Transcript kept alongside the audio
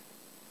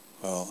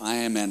Well, I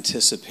am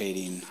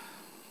anticipating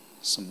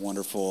some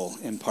wonderful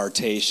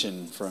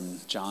impartation from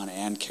John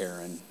and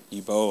Karen.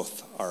 You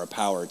both are a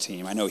power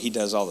team. I know he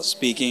does all the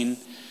speaking,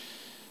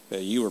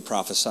 but you were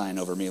prophesying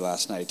over me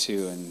last night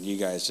too, and you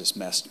guys just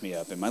messed me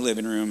up in my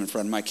living room in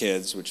front of my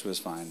kids, which was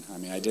fine. I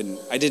mean, I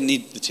didn't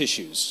need the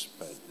tissues,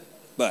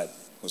 but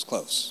it was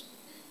close.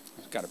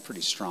 I've got a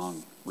pretty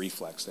strong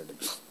reflex there to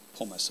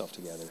pull myself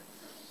together.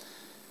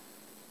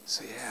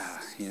 So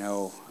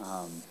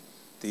yeah,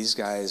 these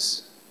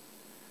guys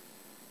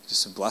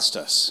just have blessed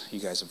us.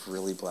 You guys have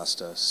really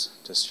blessed us.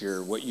 Just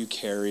what you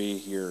carry,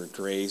 your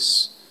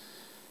grace,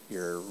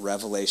 your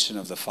revelation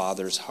of the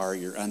Father's heart,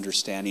 your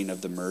understanding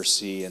of the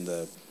mercy and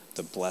the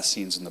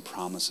blessings and the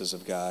promises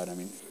of God. I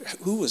mean,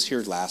 who was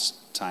here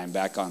last time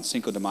back on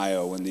Cinco de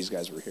Mayo when these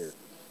guys were here?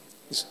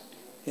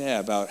 Yeah,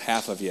 about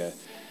half of you.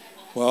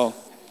 Well,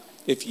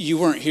 if you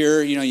weren't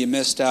here, you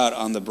missed out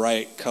on the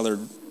bright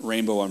colored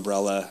rainbow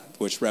umbrella,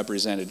 which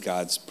represented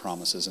God's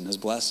promises and his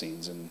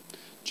blessings. And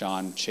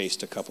John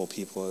chased a couple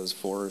people as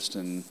Forrest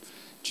and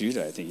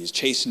Judah. I think he's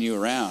chasing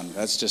you around.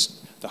 That's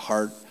just the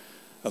heart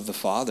of the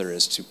Father,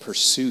 is to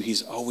pursue.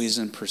 He's always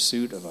in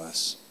pursuit of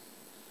us.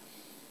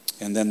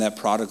 And then that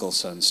prodigal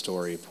son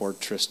story, poor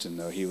Tristan,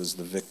 though, he was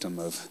the victim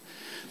of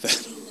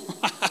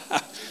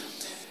that.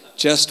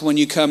 Just when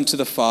you come to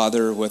the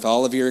Father with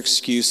all of your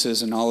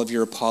excuses and all of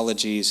your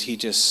apologies, he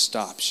just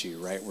stops you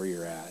right where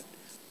you're at.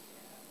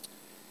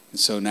 And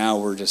so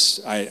now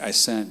I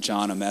sent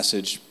John a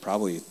message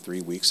probably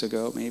 3 weeks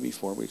ago, maybe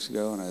 4 weeks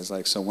ago, and I was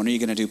like, so when are you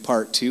going to do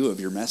part 2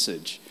 of your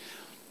message?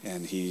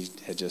 And he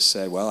had just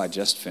said, well, I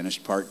just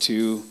finished part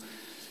 2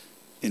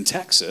 in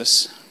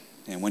Texas,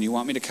 and when do you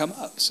want me to come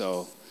up?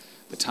 So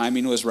the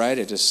timing was right.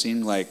 It just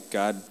seemed like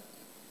God,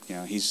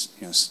 he's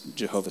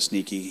Jehovah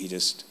Sneaky. He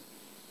just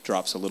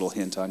drops a little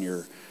hint on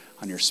your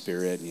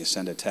spirit, and you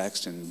send a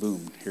text, and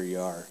boom, here you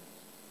are.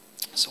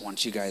 So why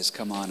don't you guys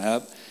come on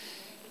up?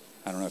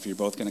 I don't know if you're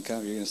both going to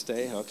come. You're going to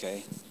stay?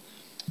 Okay.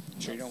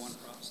 Sure you don't want to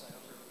prophesy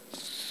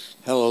over?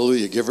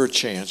 Hallelujah. Give her a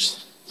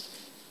chance.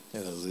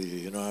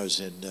 Hallelujah. I was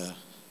in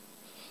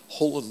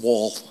Hole in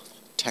Wall,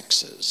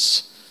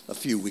 Texas a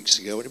few weeks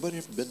ago. Anybody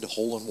ever been to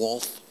Hole in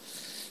Wall?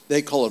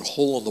 They call it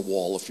Hole in the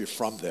Wall if you're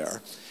from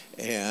there.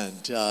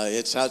 And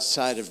it's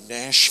outside of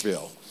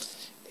Nashville.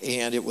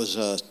 And it was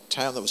a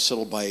town that was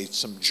settled by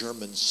some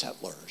German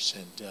settlers.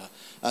 And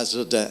I was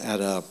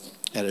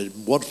at a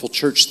wonderful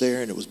church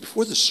there, and it was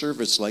before the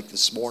service, like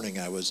this morning.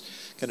 I was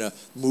kind of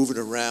moving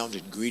around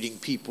and greeting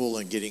people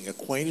and getting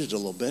acquainted a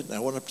little bit. And I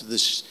went up to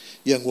this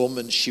young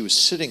woman. She was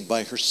sitting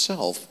by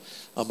herself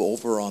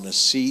over on a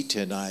seat,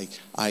 and I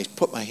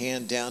put my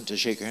hand down to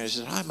shake her hand. I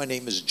said, hi, my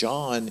name is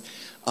John.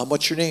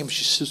 What's your name?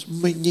 She says,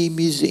 my name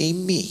is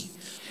Amy.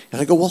 And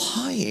I go, well,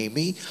 hi,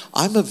 Amy.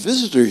 I'm a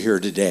visitor here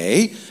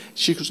today.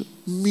 She goes,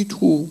 me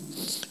too.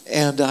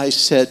 And I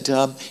said,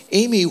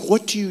 Amy,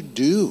 what do you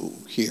do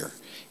here?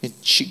 And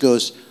she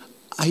goes,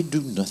 I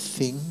do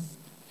nothing.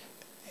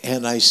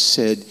 And I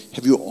said,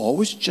 have you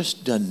always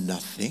just done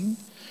nothing?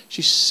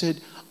 She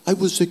said, I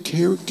was a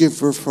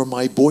caregiver for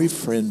my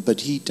boyfriend,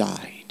 but he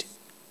died.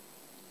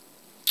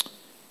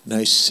 And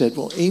I said,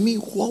 well, Amy,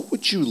 what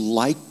would you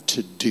like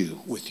to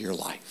do with your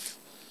life?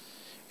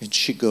 And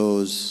she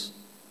goes,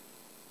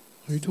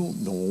 I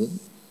don't know.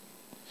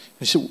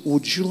 I said,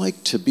 would you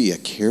like to be a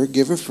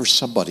caregiver for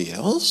somebody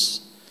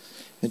else?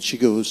 And she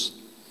goes,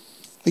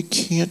 I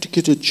can't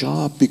get a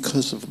job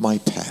because of my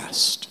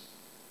past.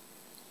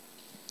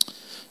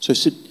 So I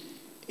said,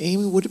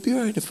 Amy, would it be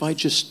all right if I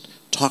just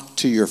talk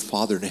to your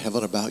Father in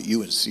heaven about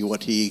you and see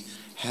what he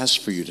has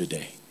for you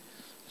today?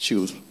 She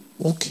goes,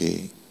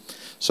 okay.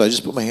 So I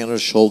just put my hand on her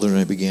shoulder and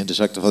I began to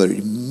talk to the Father.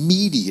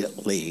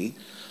 Immediately,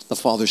 the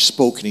Father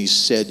spoke and he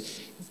said,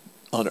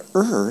 on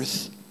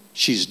earth,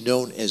 she's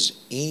known as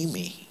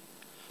Amy,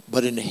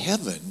 but in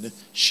heaven,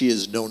 she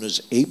is known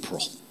as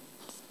April.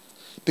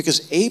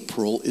 Because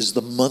April is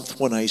the month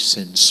when I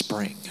send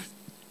spring.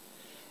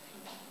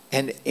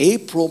 And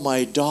April,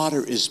 my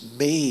daughter, is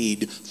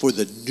made for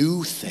the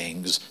new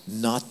things,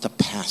 not the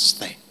past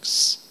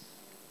things.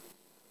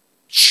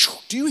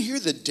 Do you hear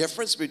the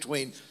difference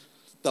between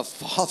the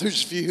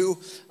Father's view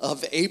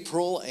of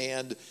April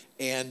and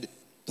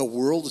the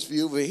world's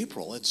view of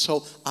April? And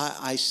so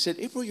I said,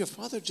 April, your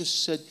Father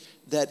just said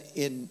that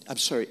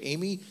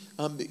Amy,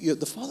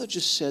 the Father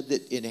just said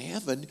that in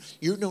heaven,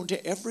 you're known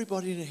to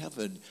everybody in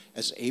heaven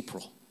as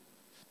April,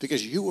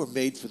 because you were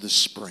made for the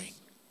spring.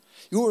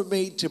 You were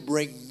made to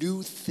bring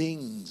new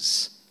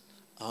things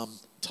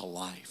to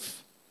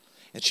life.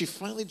 And she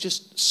finally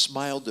just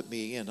smiled at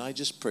me, and I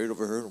just prayed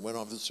over her and went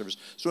on with the service.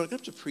 So when I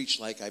got up to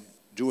preach like I'm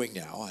doing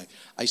now,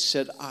 I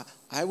said,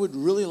 I would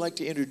really like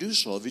to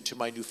introduce all of you to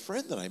my new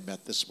friend that I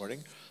met this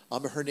morning.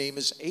 Her name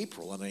is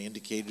April, and I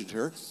indicated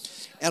her.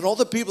 And all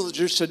the people that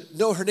just said,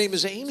 no, her name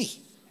is Amy.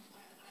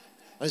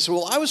 I said,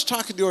 well, I was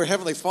talking to our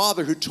Heavenly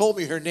Father who told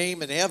me her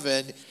name in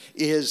heaven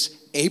is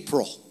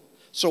April.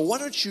 So why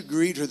don't you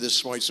greet her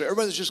this morning? So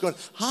everybody's just going,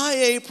 hi,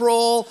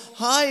 April.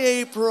 Hi,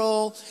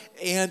 April.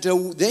 And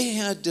they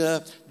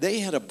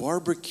had a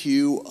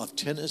barbecue of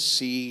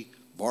Tennessee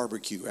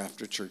barbecue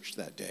after church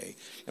that day.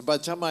 And by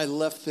the time I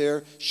left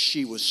there,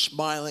 she was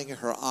smiling,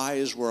 her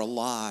eyes were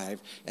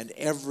alive, and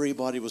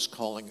everybody was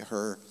calling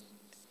her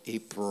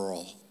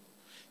April.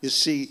 You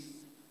see,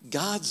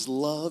 God's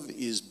love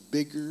is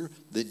bigger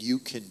than you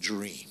can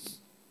dream.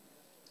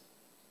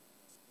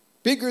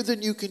 Bigger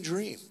than you can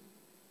dream.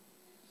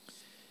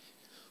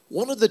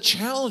 One of the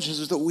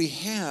challenges that we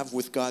have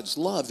with God's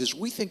love is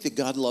we think that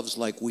God loves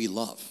like we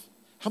love.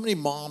 How many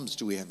moms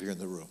do we have here in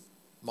the room?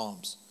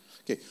 Moms.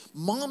 Okay,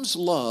 mom's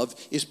love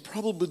is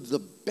probably the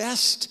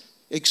best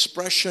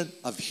expression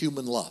of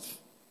human love.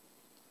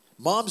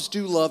 Moms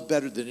do love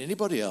better than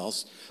anybody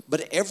else,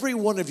 but every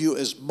one of you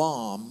as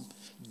mom,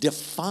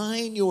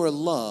 define your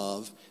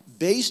love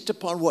based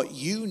upon what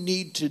you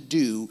need to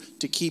do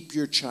to keep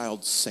your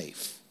child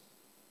safe.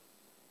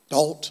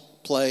 Don't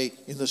play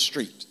in the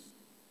street.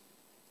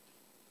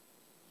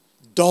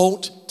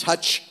 Don't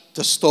touch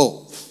the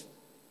stove.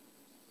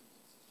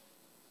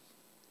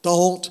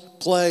 Don't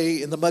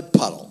play in the mud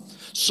puddle.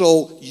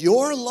 So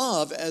your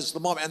love as the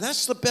mom, and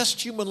that's the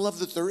best human love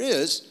that there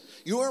is,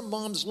 your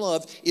mom's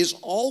love is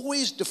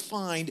always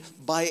defined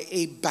by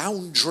a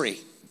boundary.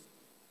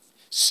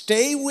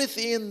 Stay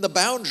within the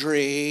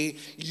boundary.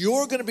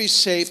 You're going to be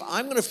safe.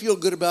 I'm going to feel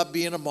good about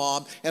being a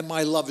mom, and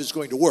my love is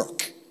going to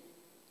work.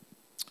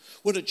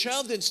 When a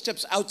child then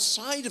steps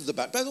outside of the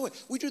boundary, by the way,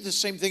 we do the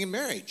same thing in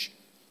marriage.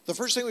 The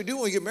first thing we do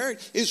when we get married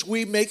is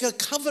we make a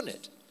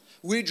covenant.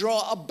 We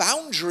draw a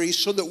boundary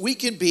so that we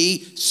can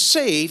be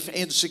safe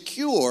and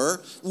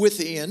secure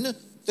within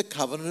the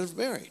covenant of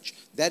marriage.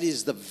 That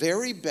is the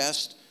very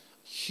best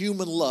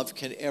human love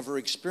can ever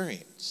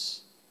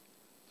experience.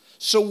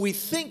 So we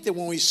think that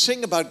when we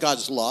sing about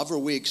God's love or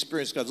we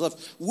experience God's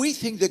love, we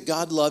think that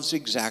God loves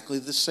exactly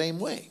the same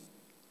way.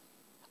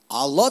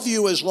 I'll love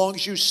you as long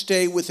as you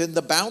stay within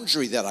the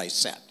boundary that I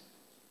set.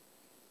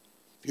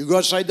 If you go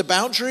outside the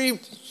boundary,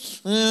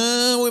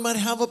 we might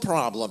have a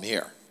problem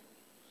here.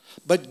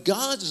 But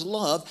God's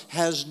love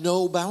has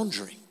no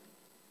boundary.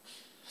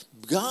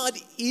 God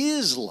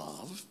is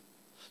love,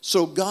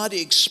 so God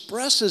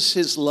expresses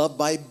his love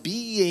by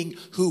being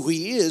who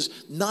he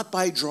is, not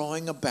by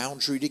drawing a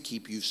boundary to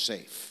keep you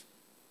safe.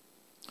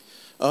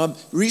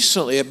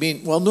 Recently,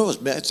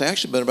 it's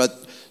actually been about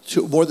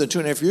more than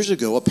 2.5 years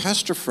ago, a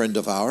pastor friend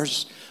of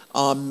ours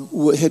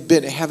had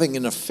been having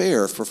an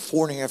affair for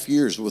 4.5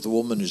 years with a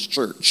woman in his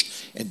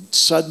church, and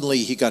suddenly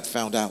he got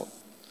found out.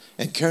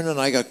 And Karen and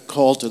I got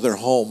called to their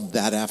home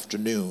that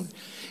afternoon.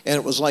 And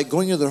it was like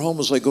going to their home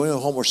was like going to a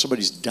home where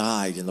somebody's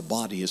died and the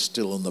body is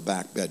still in the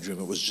back bedroom.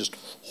 It was just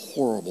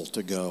horrible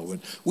to go.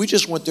 And we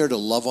just went there to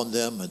love on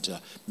them and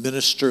to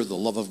minister the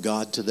love of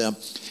God to them.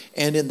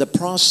 And in the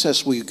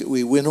process,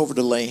 we went over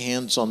to lay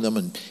hands on them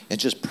and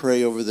just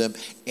pray over them.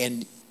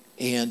 And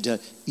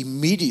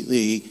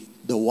immediately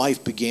the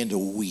wife began to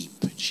weep.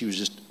 She was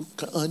just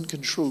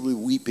uncontrollably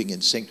weeping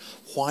and saying,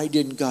 why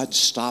didn't God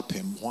stop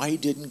him? Why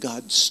didn't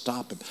God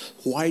stop him?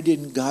 Why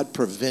didn't God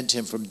prevent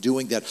him from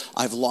doing that?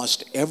 I've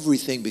lost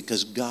everything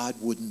because God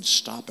wouldn't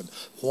stop him.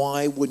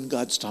 Why wouldn't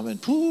God stop him?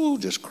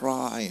 And just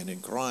crying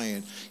and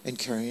crying and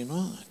carrying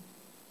on.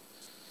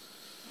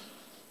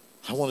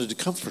 I wanted to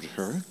comfort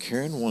her.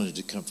 Karen wanted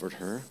to comfort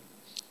her.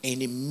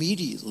 And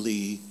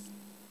immediately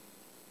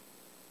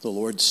the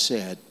Lord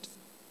said,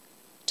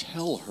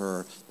 tell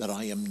her that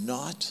I am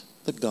not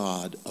the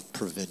God of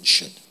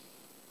prevention.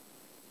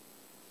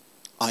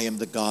 I am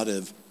the God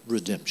of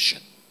redemption.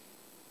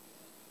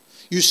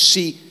 You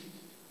see,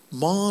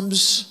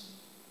 moms,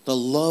 the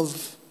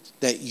love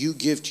that you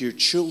give to your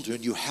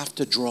children, you have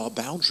to draw a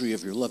boundary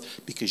of your love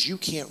because you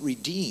can't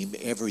redeem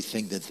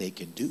everything that they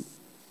can do.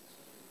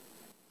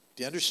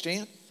 Do you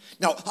understand?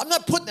 Now, I'm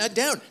not putting that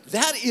down.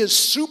 That is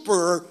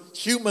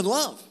superhuman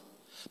love.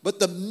 But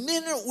the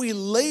minute we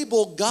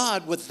label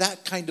God with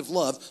that kind of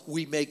love,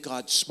 we make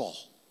God small.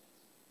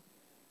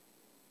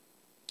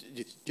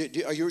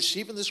 Are you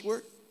receiving this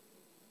word?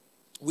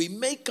 We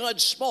make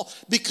God small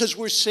because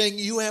we're saying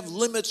you have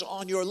limits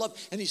on your love.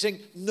 And he's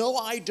saying, no,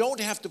 I don't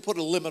have to put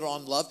a limit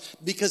on love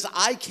because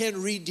I can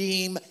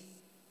redeem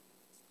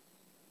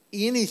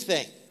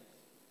anything.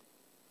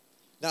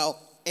 Now,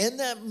 in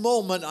that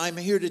moment, I'm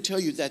here to tell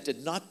you that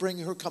did not bring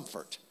her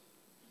comfort.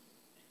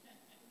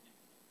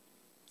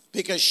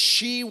 Because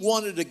she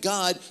wanted a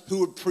God who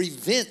would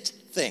prevent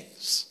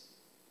things.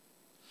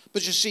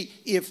 But you see,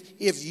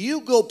 if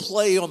you go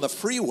play on the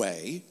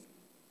freeway,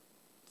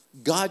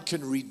 God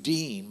can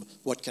redeem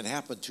what can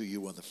happen to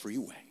you on the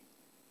freeway.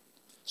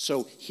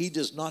 So he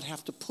does not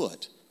have to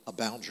put a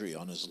boundary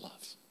on his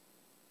love.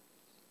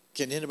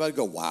 Can anybody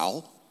go,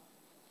 wow?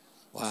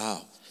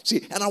 Wow.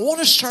 See, and I want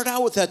to start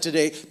out with that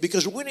today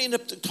because we're going to end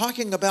up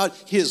talking about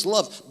his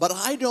love. But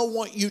I don't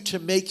want you to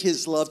make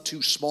his love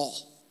too small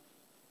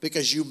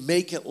because you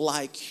make it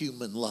like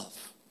human love.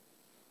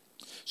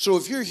 So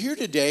if you're here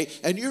today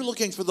and you're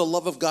looking for the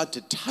love of God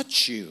to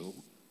touch you,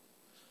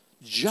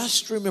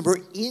 just remember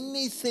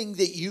anything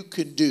that you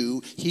can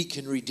do, he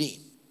can redeem.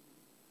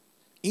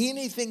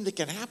 Anything that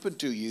can happen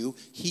to you,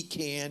 he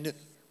can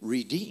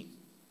redeem.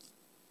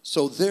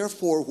 So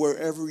therefore,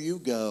 wherever you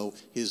go,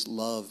 his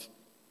love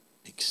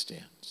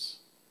extends.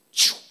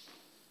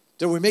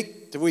 Did we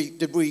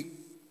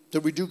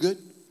do good?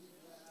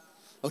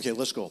 Okay,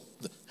 let's go.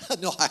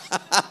 No,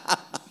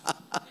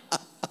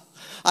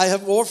 I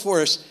have more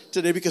for us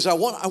today because I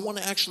want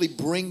to actually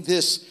bring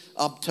this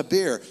to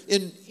bear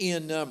in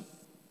the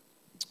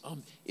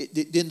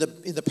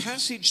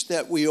passage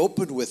that we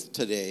opened with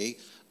today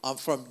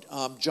from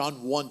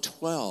John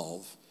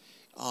 1:12.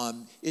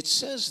 It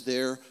says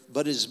there,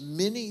 but as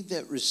many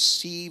that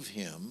receive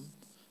him,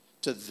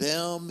 to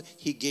them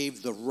he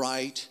gave the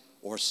right,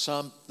 or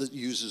some that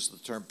uses the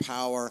term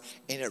power,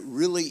 and it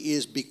really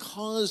is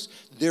because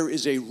there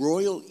is a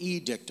royal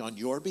edict on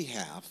your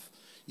behalf,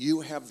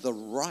 you have the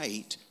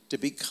right to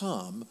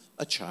become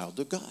a child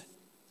of God.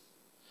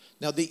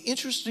 Now, the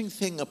interesting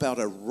thing about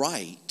a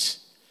right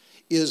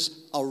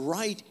is a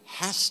right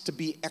has to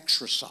be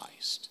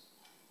exercised.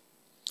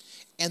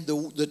 And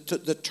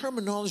the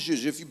terminology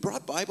is, if you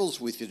brought Bibles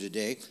with you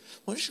today,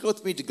 why don't you go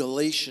with me to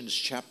Galatians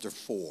chapter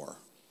 4.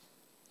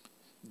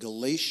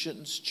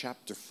 Galatians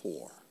chapter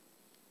 4.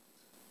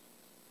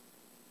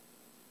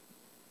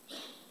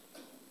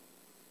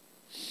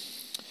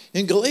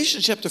 In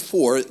Galatians chapter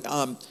 4,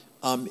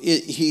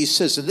 he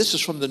says, and this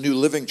is from the New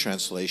Living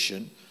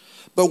Translation,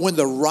 but when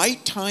the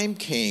right time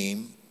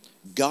came,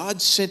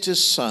 God sent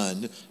his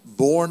Son,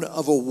 born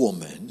of a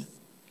woman,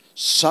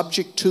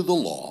 subject to the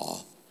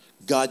law.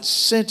 God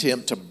sent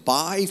him to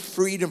buy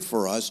freedom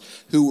for us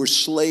who were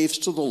slaves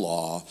to the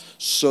law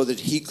so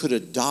that he could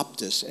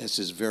adopt us as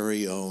his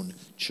very own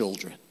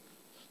children.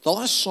 The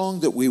last song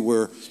that you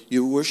were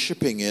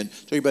worshiping in,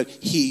 talking about,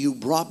 he who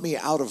brought me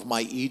out of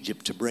my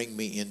Egypt to bring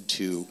me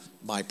into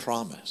my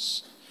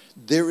promise.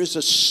 There is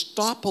a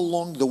stop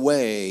along the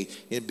way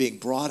in being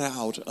brought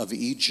out of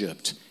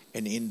Egypt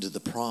and into the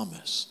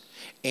promise.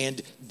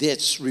 And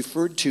that's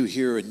referred to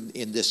here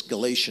in this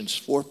Galatians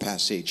 4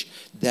 passage,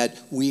 that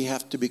we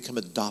have to become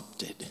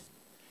adopted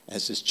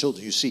as his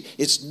children. You see,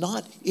 it's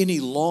not any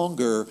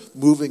longer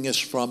moving us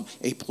from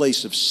a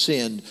place of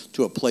sin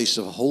to a place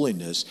of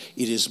holiness.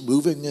 It is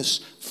moving us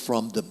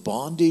from the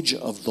bondage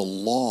of the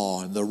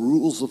law and the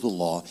rules of the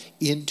law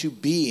into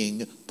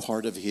being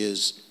part of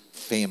his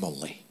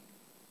family.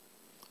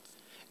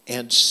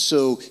 And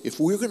so if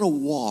we're going to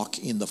walk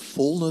in the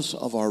fullness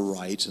of our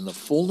rights and the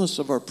fullness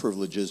of our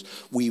privileges,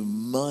 we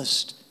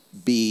must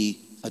be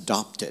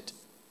adopted.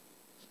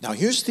 Now,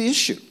 here's the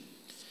issue.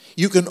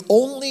 You can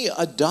only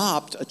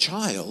adopt a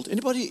child.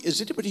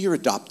 Is anybody here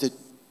adopted?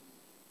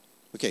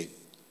 Okay.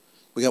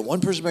 We got one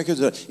person back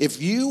here.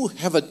 If you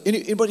have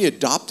anybody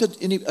adopted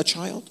a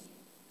child?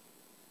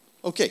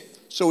 Okay.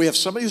 So we have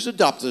somebody who's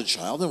adopted a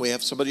child, and we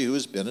have somebody who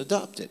has been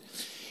adopted.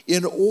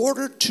 In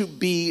order to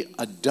be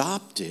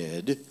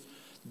adopted,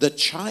 the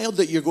child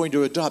that you're going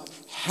to adopt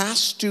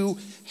has to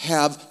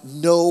have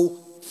no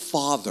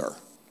father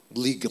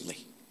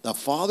legally. The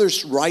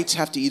father's rights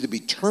have to either be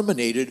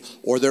terminated,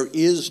 or there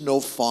is no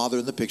father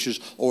in the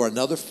pictures, or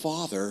another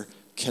father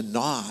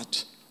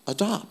cannot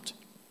adopt.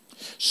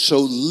 So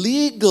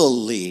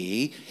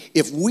legally,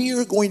 if we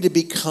are going to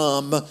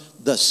become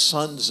the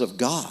sons of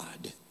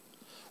God,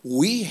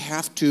 we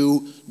have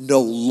to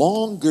no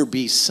longer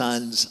be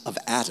sons of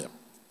Adam.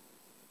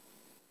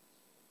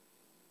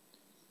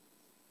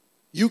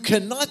 You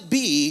cannot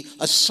be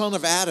a son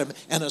of Adam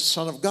and a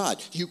son of God.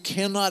 You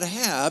cannot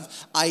have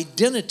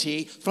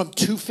identity from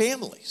two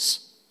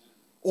families,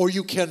 or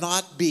you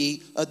cannot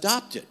be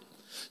adopted.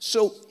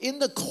 So in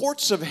the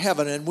courts of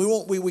heaven, and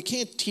we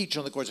can't teach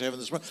on the courts of heaven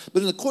this morning, but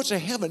in the courts of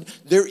heaven,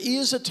 there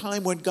is a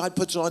time when God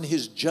puts on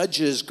his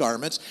judge's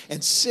garments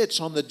and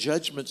sits on the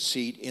judgment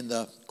seat in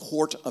the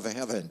court of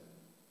heaven.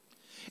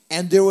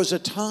 And there was a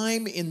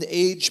time in the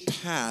age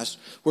past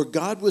where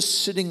God was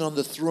sitting on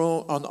the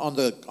throne, on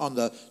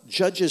the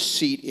judge's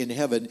seat in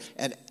heaven,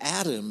 and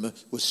Adam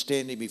was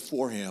standing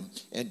before him,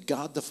 and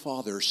God the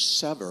Father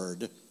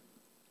severed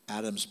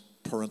Adam's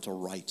parental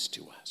rights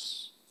to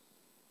us.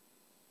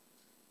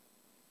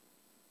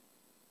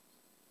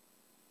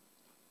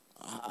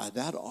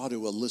 That ought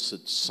to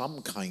elicit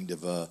some kind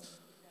of a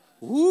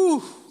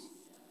woo.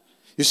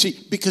 You see,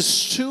 because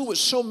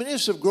so many of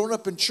us have grown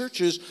up in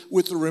churches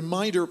with the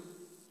reminder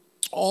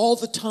all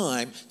the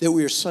time that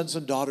we are sons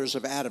and daughters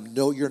of Adam.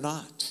 No, you're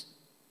not.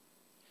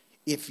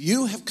 If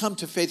you have come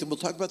to faith, and we'll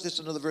talk about this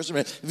in another verse in a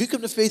minute, if you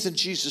come to faith in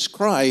Jesus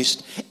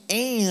Christ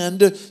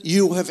and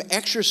you have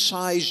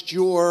exercised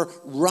your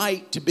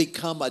right to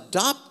become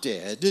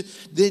adopted,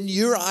 then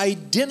your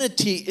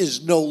identity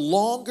is no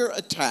longer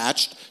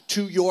attached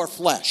to your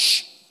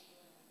flesh.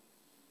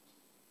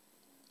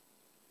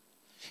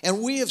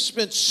 And we have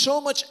spent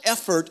so much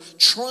effort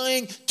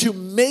trying to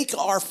make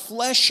our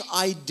flesh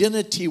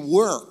identity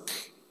work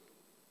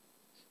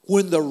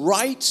when the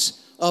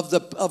rights of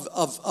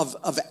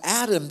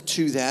Adam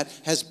to that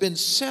has been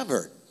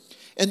severed.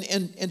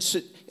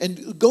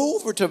 And go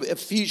over to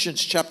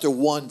Ephesians chapter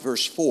 1,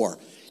 verse 4.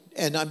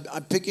 And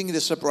I'm picking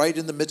this up right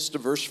in the midst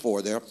of verse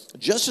 4 there.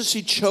 Just as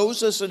he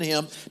chose us in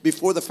him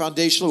before the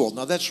foundation of the world.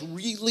 Now that's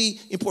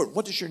really important.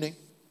 What is your name?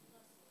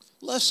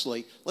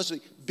 Leslie.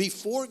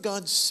 Before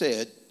God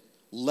said,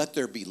 let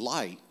there be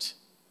light,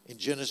 in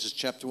Genesis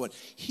chapter 1.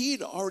 He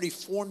had already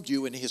formed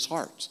you in his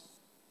heart.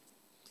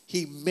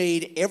 He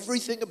made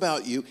everything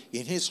about you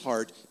in his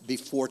heart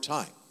before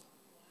time.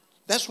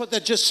 That's what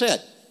that just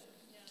said.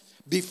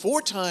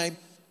 Before time,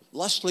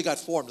 Leslie got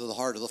formed in the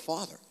heart of the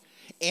Father.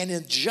 And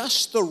in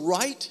just the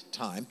right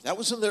time, that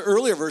was in the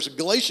earlier verse of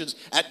Galatians,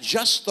 at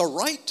just the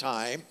right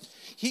time,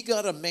 he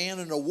got a man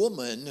and a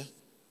woman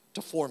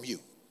to form you.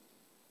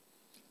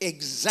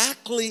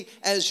 Exactly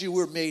as you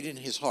were made in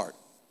his heart.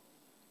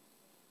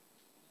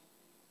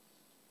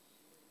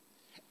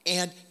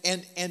 And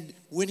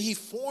when he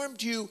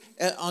formed you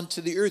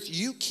onto the earth,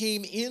 you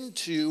came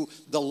into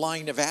the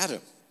line of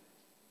Adam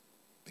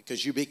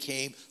because you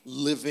became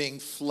living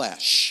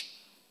flesh.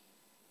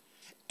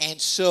 And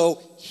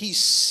so he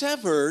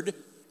severed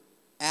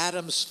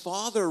Adam's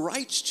father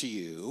rights to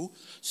you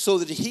so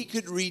that he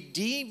could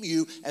redeem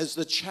you as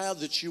the child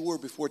that you were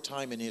before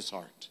time in his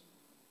heart.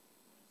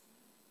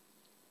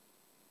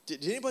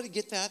 Did anybody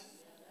get that?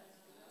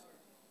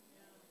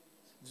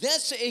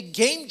 That's a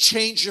game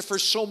changer for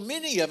so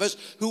many of us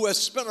who have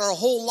spent our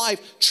whole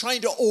life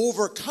trying to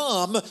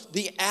overcome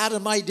the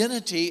Adam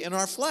identity in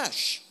our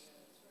flesh.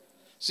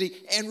 See,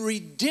 and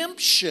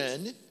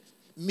redemption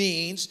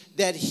means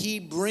that he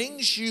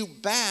brings you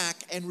back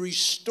and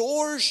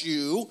restores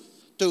you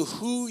to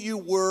who you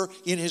were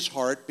in his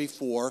heart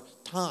before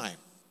time.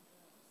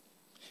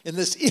 In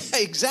this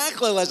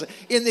exactly, Leslie,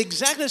 in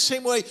exactly the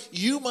same way,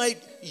 you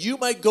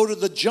might go to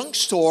the junk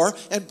store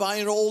and buy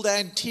an old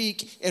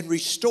antique and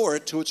restore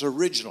it to its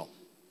original.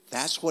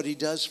 That's what he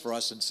does for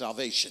us in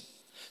salvation.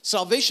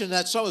 Salvation,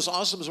 that song is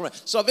awesome.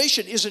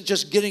 Salvation isn't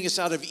just getting us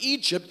out of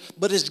Egypt,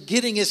 but it's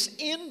getting us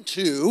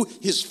into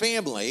his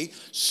family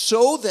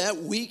so that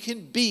we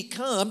can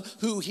become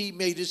who he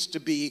made us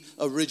to be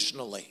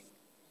originally.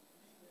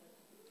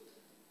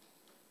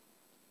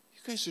 You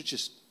guys are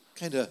just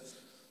kind of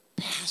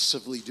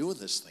passively doing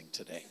this thing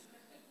today.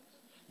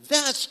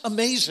 That's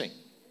amazing.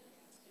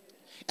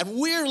 And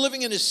we're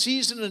living in a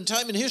season and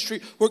time in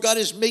history where God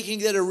is making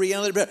that a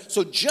reality.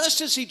 So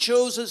just as he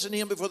chose us in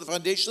him before the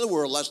foundation of the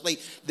world, Leslie,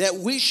 that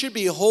we should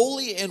be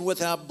holy and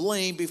without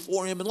blame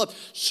before him in love.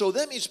 So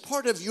that means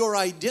part of your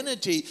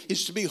identity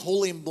is to be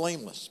holy and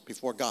blameless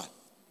before God.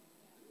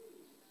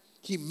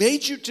 He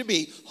made you to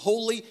be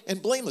holy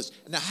and blameless.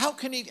 Now, how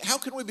can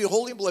we be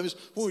holy and blameless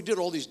when we did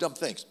all these dumb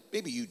things?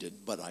 Maybe you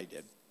didn't, but I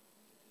did.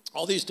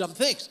 All these dumb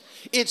things.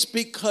 It's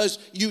because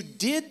you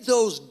did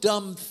those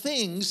dumb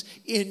things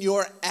in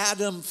your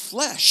Adam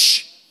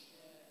flesh.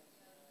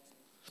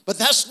 But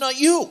that's not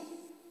you.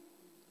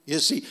 You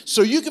see,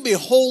 so you can be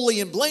holy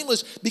and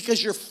blameless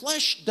because your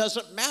flesh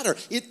doesn't matter.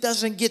 It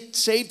doesn't get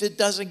saved. It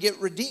doesn't get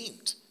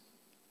redeemed.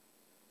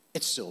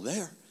 It's still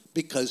there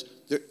because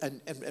there,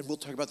 and we'll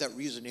talk about that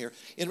reason here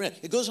in a minute.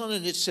 It goes on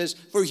and it says,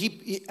 for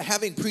he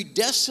having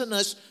predestined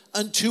us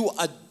unto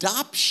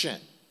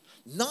adoption.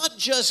 Not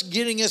just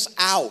getting us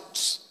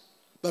out,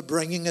 but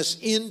bringing us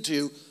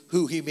into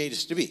who he made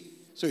us to be.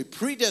 So he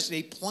predestined,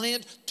 he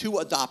planned to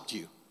adopt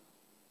you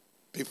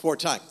before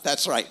time.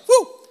 That's right.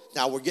 Woo!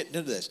 Now we're getting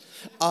into this.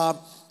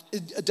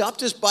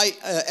 Adopt us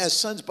as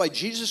sons by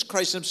Jesus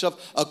Christ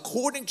himself,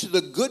 according to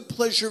the good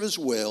pleasure of his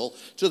will,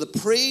 to the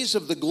praise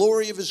of the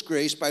glory of his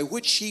grace, by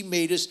which he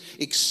made us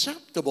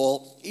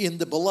acceptable in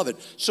the beloved.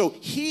 So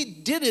he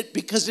did it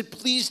because it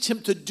pleased him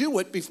to do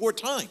it before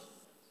time.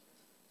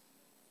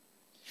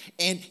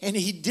 And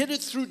he did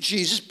it through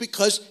Jesus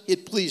because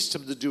it pleased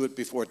him to do it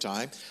before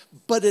time.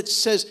 But it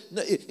says,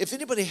 if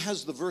anybody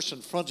has the verse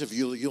in front of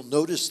you, you'll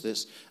notice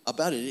this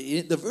about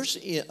it. The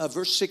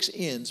verse 6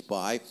 ends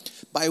by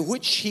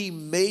which he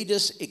made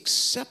us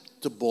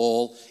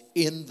acceptable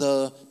in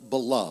the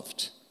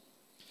beloved.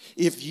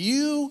 If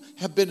you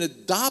have been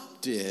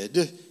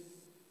adopted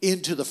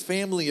into the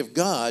family of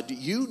God,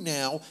 you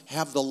now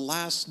have the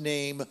last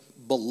name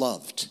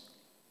beloved.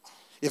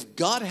 If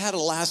God had a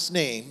last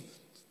name,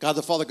 God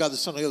the Father, God the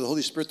Son, God the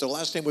Holy Spirit, their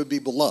last name would be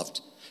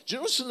beloved. Do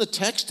you notice in the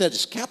text that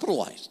is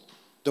capitalized?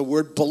 The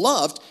word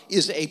beloved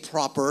is a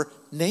proper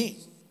name.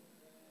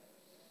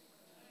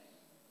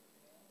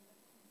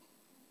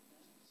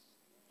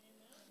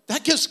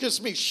 That just gives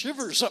me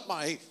shivers up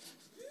my,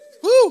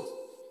 whoo.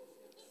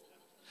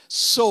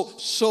 So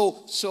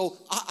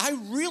I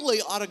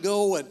really ought to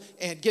go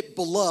and get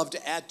beloved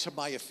to add to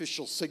my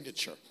official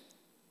signature.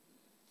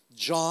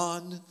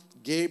 John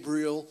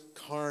Gabriel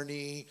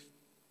Carney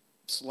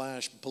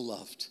 /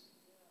 beloved.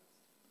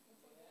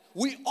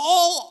 We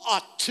all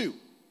ought to.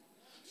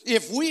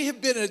 If we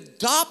have been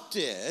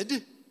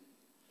adopted,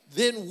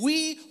 then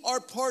we are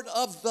part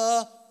of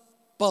the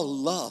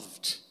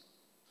beloved.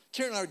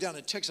 Karen and I were down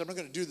in Texas. I'm not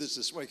going to do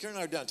this way. Karen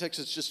and I were down in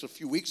Texas just a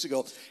few weeks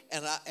ago,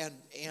 and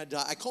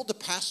I called the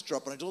pastor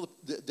up, and I told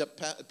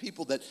the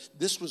people that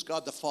this was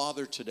God the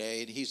Father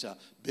today, and he's a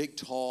big,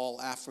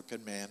 tall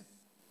African man.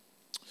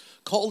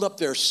 Called up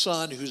their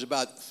son, who's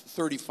about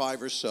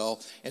 35 or so,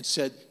 and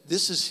said,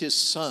 this is his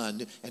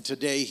son, and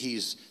today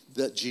he's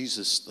that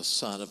Jesus, the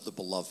son of the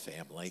beloved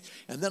family.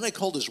 And then I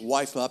called his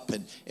wife up,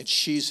 and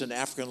she's an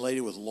African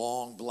lady with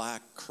long,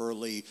 black,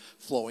 curly,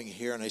 flowing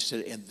hair. And I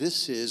said, and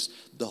this is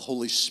the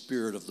Holy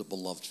Spirit of the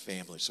beloved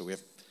family. So we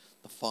have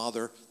the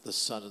Father, the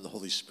Son, and the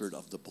Holy Spirit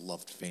of the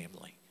beloved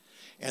family.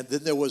 And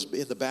then there was,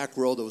 in the back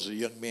row, there was a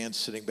young man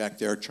sitting back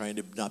there trying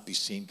to not be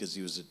seen because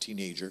he was a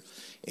teenager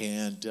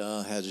and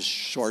had his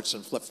shorts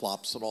and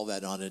flip-flops and all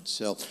that on it.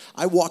 So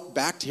I walked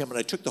back to him, and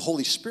I took the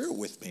Holy Spirit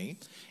with me,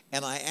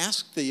 and I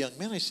asked the young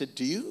man, I said,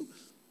 do you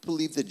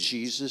believe that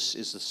Jesus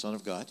is the Son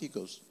of God? He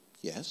goes,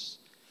 yes.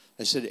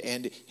 I said,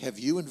 and have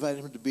you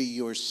invited him to be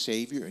your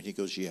Savior? And he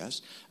goes,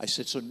 yes. I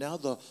said, so now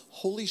the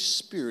Holy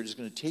Spirit is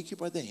going to take you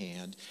by the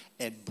hand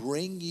and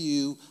bring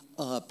you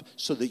up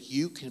so that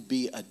you can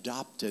be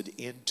adopted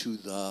into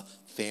the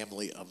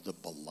family of the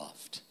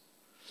beloved.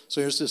 So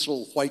here's this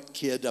little white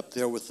kid up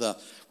there with God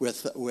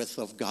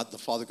the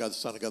Father, God the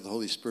Son, and God the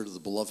Holy Spirit of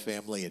the beloved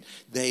family, and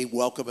they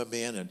welcome him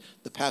in, and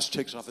the pastor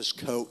takes off his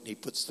coat, and he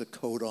puts the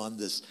coat on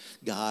this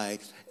guy,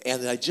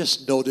 and I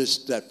just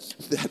noticed that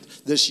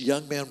this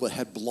young man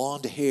had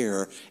blonde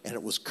hair, and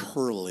it was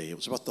curly. It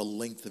was about the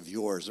length of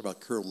yours, about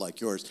curled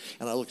like yours.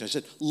 And I looked, and I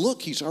said,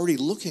 look, he's already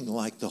looking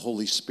like the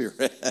Holy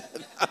Spirit.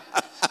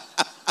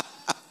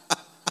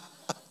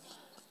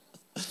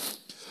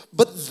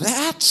 But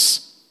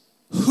that's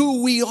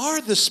who we are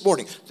this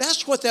morning.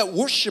 That's what that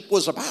worship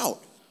was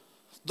about.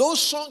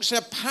 Those songs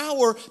have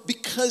power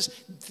because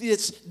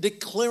it's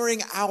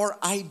declaring our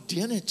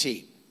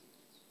identity.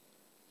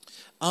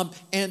 And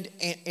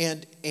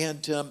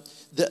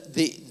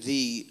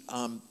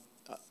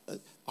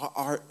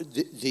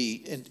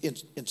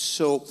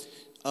so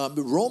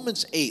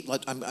Romans 8.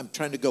 I'm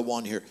trying to go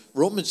on here.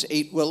 Romans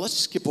 8. Well, let's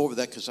skip over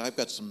that because I've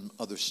got some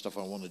other stuff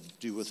I want to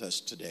do with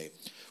us today.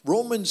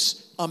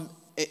 Romans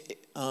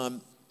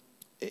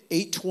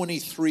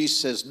 8:23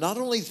 says, not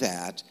only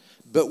that,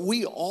 but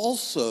we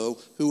also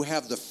who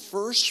have the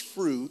first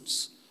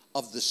fruits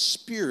of the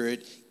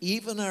Spirit,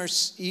 even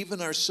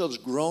ourselves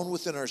grown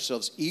within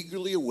ourselves,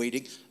 eagerly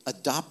awaiting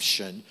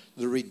adoption,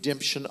 the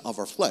redemption of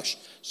our flesh.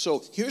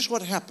 So here's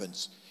what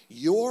happens.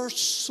 Your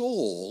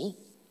soul,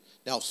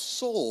 now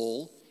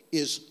soul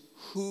is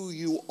who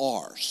you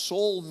are.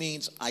 Soul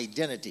means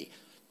identity.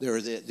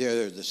 They're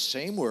the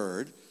same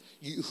word.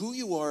 Who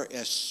you are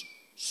as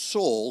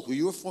soul, who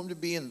you were formed to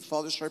be in the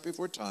Father's heart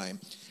before time,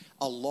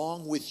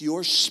 along with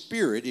your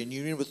spirit in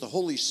union with the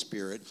Holy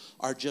Spirit,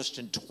 are just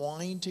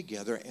entwined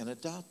together and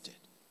adopted.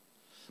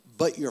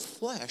 But your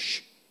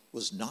flesh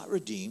was not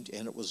redeemed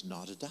and it was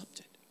not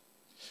adopted.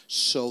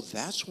 So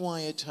that's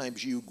why at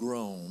times you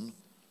groan,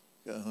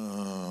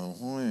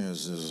 why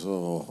is it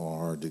so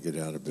hard to get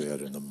out of bed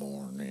in the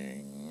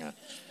morning?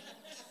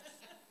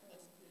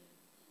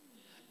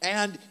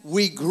 And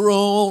we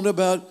groan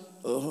about,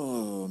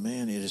 oh,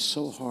 man, it is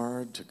so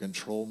hard to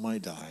control my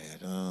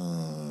diet.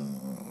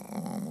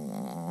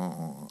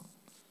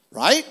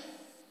 Right?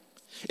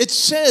 It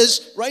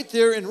says right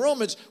there in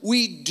Romans,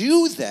 we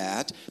do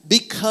that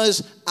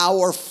because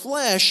our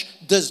flesh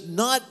does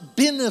not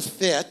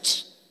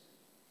benefit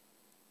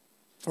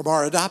from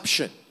our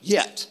adoption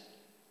yet.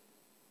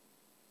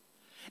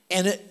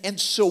 And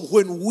so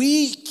when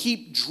we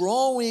keep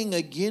drawing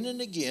again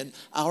and again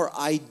our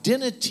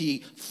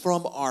identity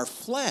from our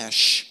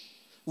flesh,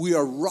 we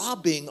are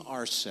robbing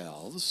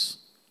ourselves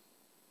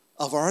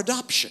of our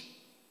adoption.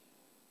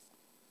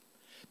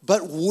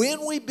 But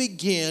when we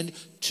begin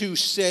to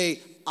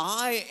say,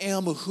 I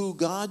am who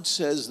God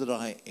says that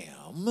I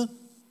am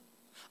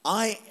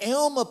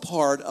a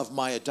part of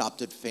my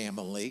adopted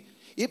family.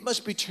 It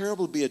must be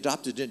terrible to be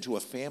adopted into a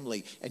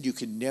family and you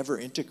can never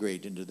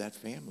integrate into that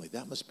family.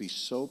 That must be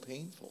so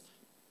painful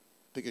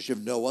because you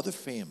have no other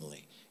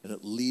family and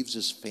it leaves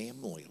us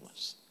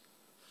familyless.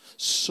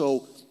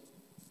 So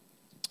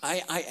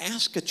I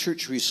asked a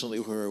church recently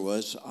where I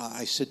was,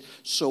 I said,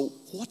 so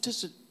what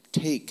does it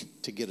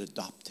take to get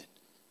adopted?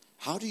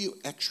 How do you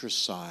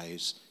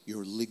exercise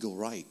your legal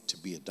right to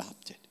be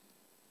adopted?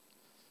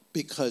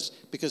 Because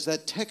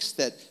that text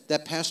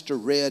that pastor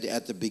read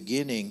at the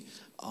beginning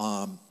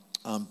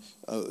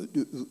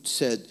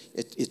said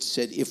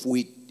if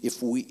we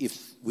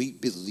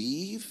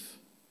believe,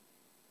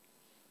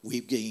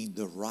 we've gained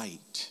the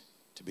right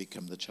to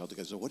become the child of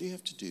God. So what do you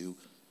have to do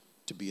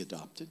to be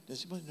adopted?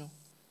 Does anybody know?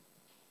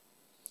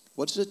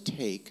 What does it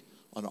take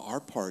on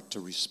our part to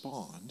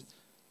respond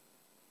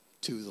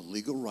to the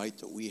legal right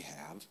that we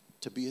have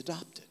to be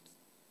adopted?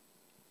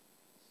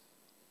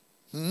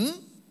 We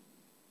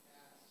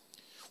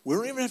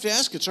don't even have to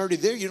ask. It's already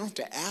there. You don't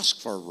have to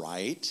ask for a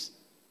right.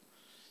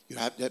 You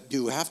have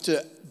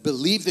to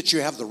believe that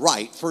you have the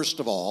right, first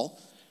of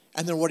all.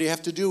 And then what do you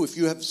have to do?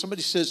 If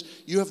somebody says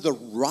you have the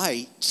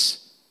right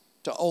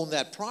to own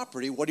that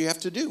property, what do you have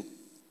to do?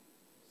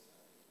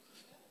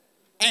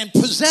 And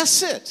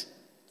possess it,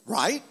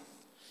 right?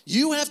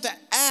 You have to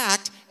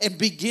act and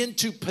begin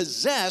to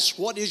possess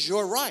what is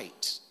your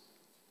right.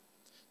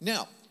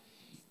 Now,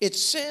 it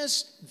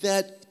says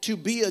that to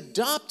be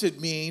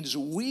adopted means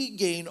we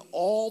gain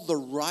all the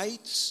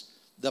rights,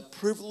 the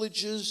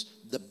privileges,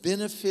 the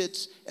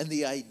benefits and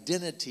the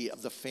identity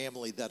of the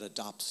family that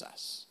adopts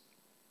us.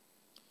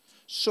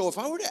 So if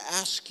I were to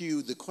ask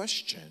you the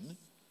question,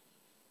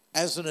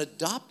 as an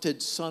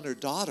adopted son or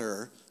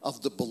daughter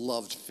of the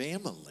beloved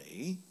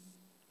family,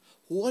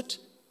 what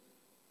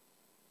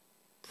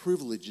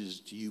privileges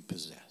do you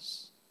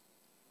possess?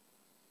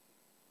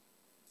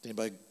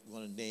 Anybody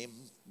want to name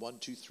 1,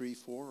 2, 3,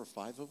 4, or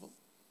 5 of them?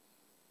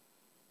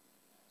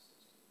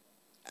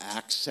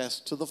 Access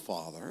to the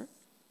Father.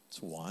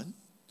 That's one.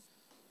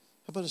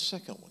 How about a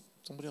second one?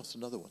 Somebody else,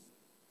 another one.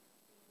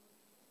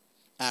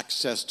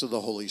 Access to the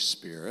Holy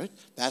Spirit.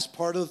 That's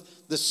part of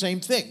the same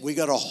thing. We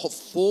got a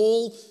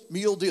full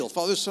meal deal.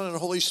 Father, Son, and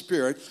Holy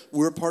Spirit.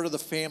 We're part of the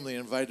family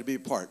and invited to be a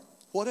part.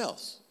 What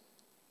else?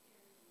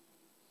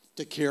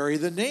 To carry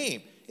the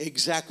name.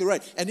 Exactly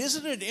right. And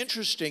isn't it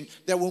interesting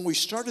that when we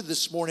started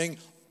this morning,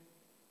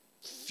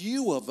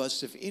 few of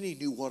us, if any,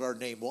 knew what our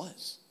name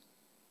was?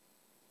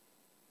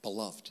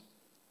 Beloved.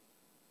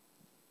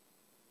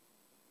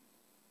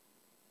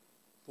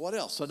 What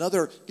else?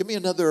 Give me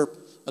another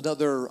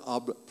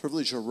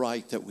privilege or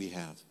right that we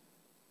have.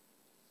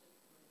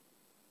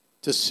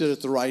 To sit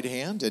at the right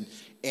hand.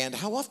 And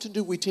how often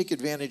do we take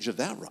advantage of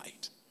that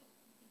right?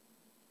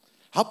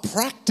 How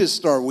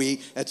practiced are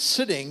we at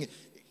sitting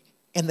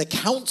in the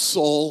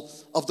council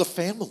of the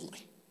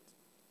family?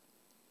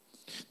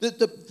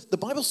 The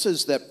Bible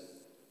says that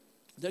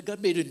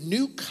God made a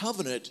new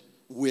covenant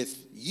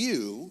with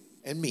you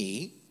and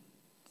me,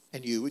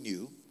 and you and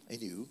you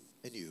and you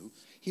and you.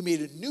 He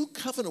made a new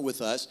covenant with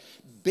us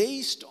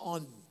based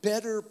on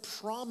better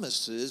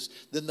promises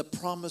than the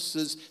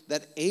promises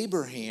that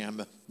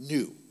Abraham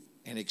knew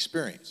and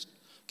experienced.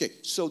 Okay,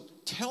 so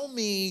tell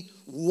me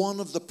one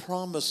of the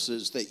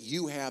promises that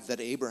you have that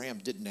Abraham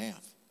didn't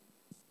have.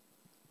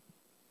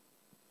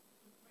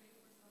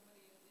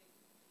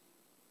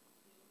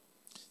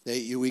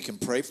 We can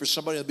pray for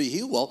somebody to be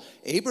healed. Well,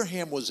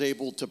 Abraham was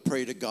able to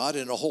pray to God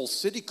and a whole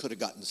city could have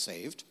gotten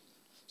saved.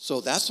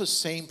 So that's the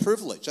same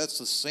privilege. That's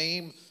the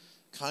same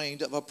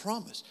kind of a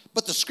promise.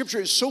 But the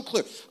scripture is so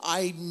clear.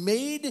 I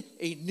made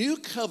a new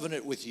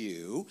covenant with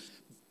you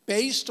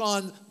based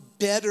on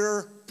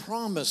better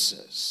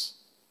promises.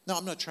 Now,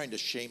 I'm not trying to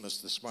shame us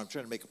this morning. I'm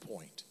trying to make a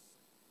point.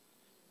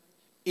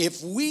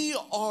 If we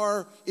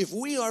are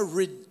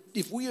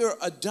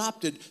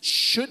adopted,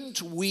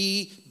 shouldn't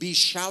we be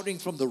shouting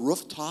from the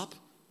rooftop?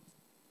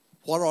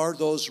 What are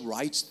those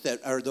rights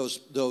that are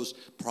those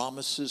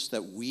promises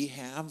that we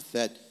have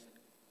that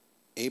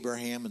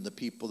Abraham and the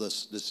people, the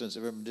descendants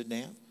of Abraham,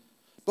 didn't have?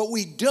 But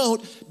we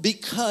don't,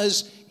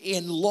 because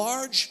in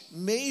large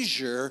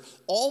measure,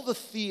 all the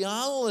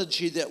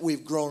theology that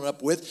we've grown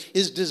up with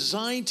is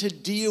designed to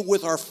deal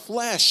with our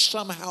flesh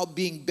somehow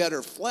being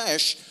better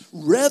flesh,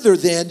 rather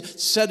than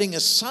setting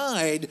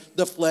aside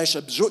the flesh,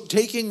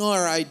 taking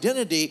our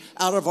identity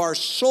out of our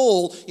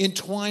soul,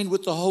 entwined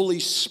with the Holy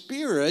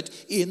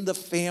Spirit in the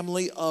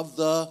family of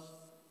the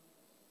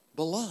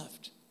beloved.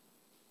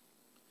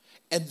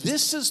 And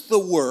this is the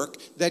work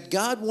that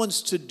God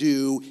wants to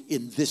do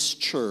in this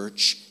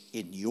church,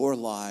 in your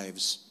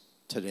lives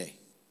today.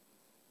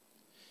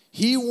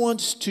 He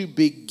wants to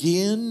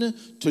begin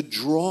to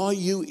draw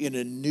you in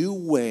a new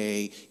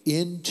way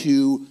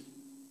into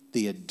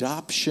the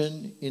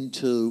adoption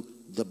into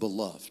the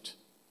beloved.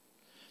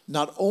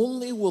 Not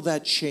only will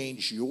that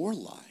change your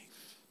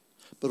life,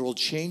 but it will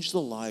change the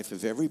life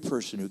of every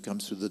person who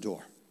comes through the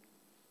door.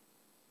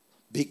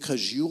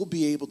 Because you'll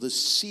be able to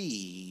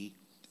see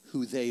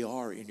who they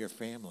are in your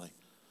family.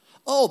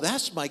 Oh,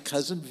 that's my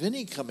cousin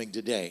Vinny coming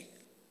today.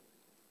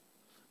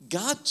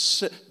 God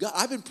said,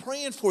 I've been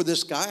praying for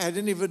this guy. I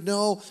didn't even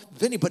know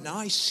Vinny, but now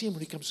I see him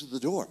when he comes through the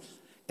door.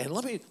 And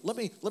let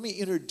me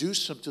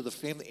introduce him to the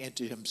family and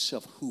to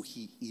himself, who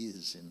he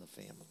is in the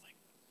family.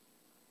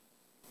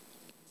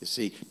 You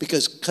see,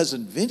 because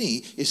cousin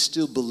Vinny is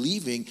still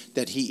believing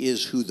that he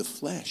is who the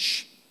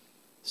flesh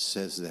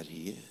says that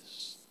he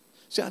is.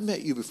 See, I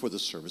met you before the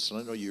service, and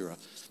I know you're a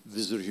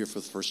visitor here for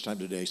the first time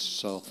today,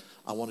 so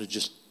I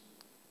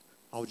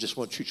just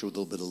want to treat you with a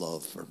little bit of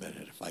love for a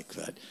minute, if I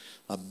could.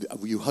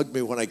 You hugged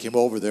me when I came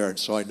over there, and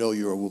so I know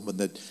you're a woman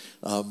that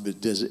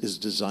is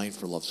designed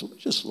for love. So let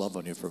me just love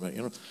on you for a minute.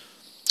 You know,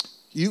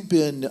 you've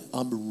been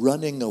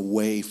running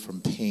away from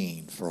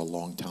pain for a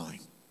long time.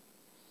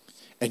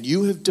 And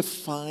you have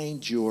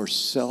defined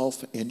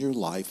yourself and your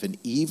life and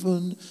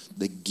even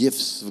the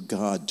gifts of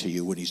God to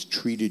you when he's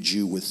treated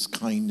you with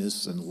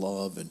kindness and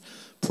love and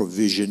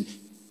provision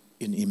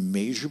in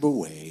immeasurable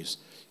ways.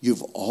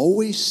 You've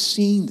always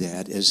seen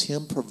that as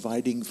him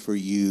providing for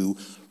you,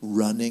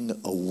 running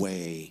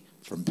away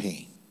from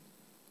pain.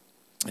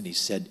 And he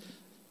said,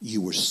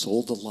 you were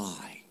sold a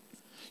lie.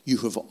 You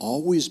have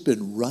always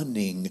been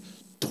running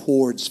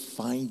towards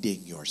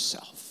finding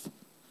yourself,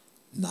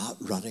 not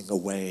running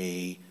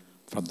away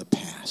from the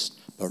past,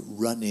 but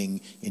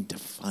running into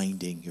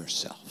finding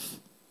yourself.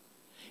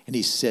 And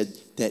he said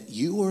that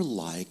you are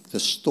like the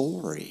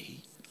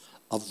story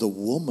of the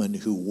woman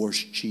who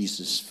washed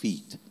Jesus'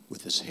 feet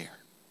with his hair.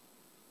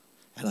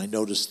 And I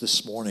noticed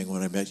this morning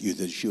when I met you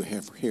that you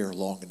have hair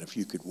long enough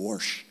you could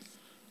wash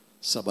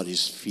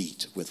somebody's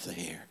feet with the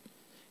hair.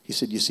 He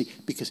said, you see,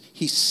 because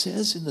he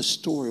says in the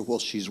story, while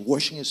she's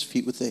washing his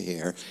feet with the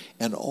hair,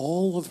 and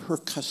all of her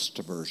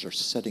customers are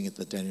sitting at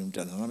the dining room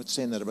table. I'm not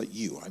saying that about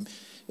you,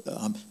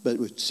 but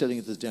we're sitting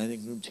at the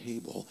dining room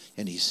table,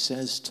 and he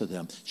says to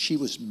them, she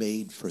was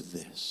made for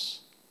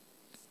this.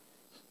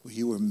 Well,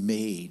 you were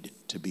made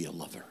to be a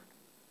lover.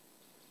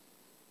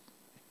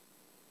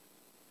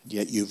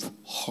 Yet you've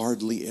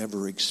hardly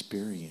ever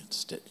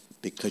experienced it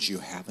because you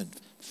haven't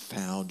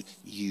found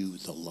you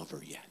the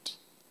lover yet.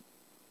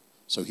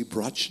 So he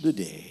brought you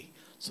today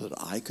so that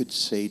I could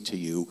say to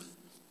you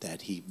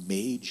that he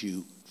made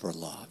you for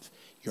love.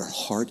 Your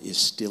heart is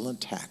still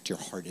intact. Your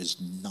heart is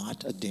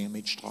not a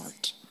damaged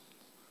heart.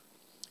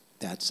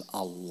 That's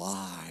a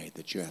lie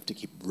that you have to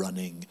keep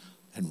running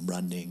and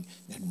running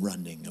and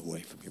running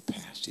away from your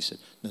past. He said,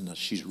 no,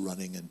 she's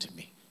running into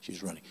me.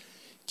 She's running.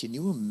 Can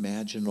you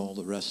imagine all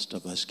the rest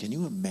of us? Can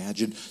you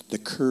imagine the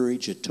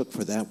courage it took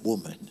for that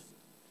woman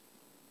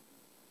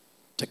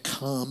to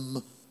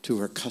come to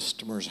her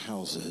customers'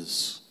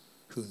 houses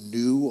who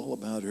knew all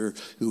about her,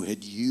 who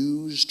had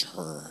used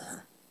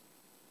her,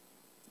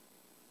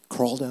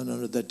 crawl down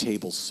under that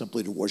table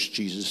simply to wash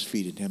Jesus'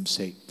 feet and him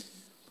say,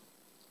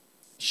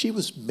 she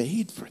was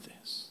made for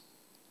this.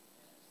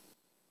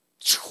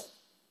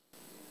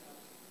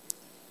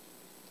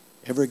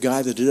 Every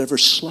guy that had ever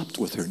slept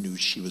with her knew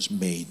she was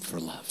made for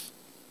love.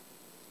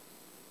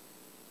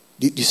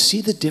 Do you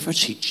see the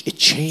difference? It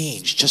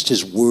changed. Just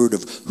his word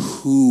of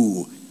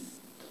who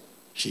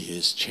she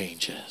is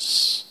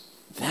changes.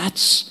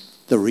 That's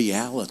the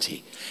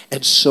reality.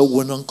 And so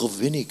when Uncle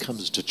Vinny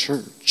comes to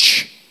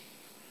church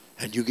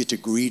and you get to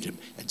greet him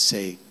and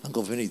say,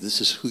 Uncle Vinny, this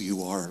is who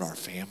you are in our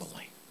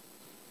family,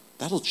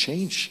 that'll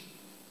change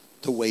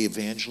the way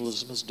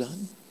evangelism is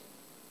done.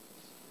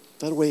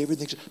 That way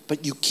everything's,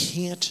 but you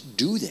can't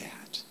do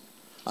that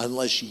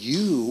unless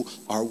you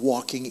are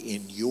walking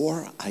in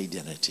your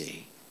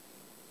identity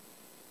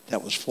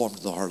that was formed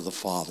in the heart of the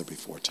Father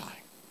before time.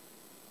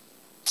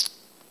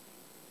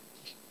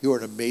 You are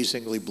an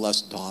amazingly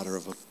blessed daughter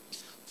of a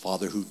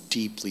Father who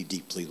deeply,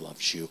 deeply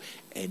loves you,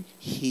 and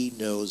he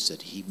knows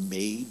that he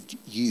made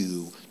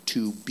you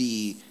to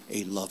be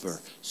a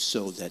lover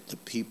so that the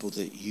people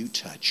that you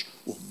touch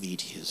will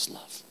meet his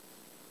love.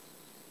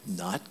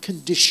 Not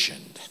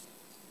conditioned,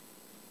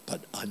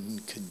 but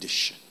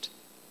unconditioned.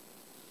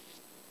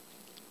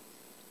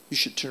 You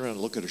should turn around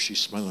and look at her. She's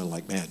smiling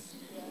like mad.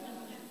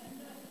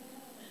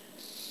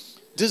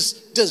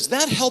 Does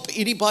that help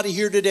anybody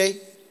here today?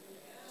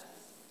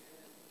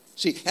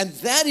 See, and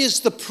that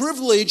is the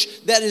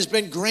privilege that has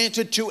been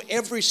granted to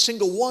every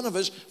single one of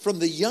us, from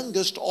the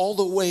youngest all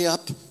the way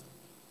up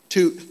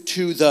to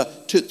the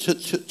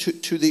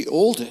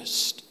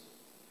oldest.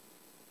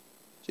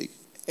 See,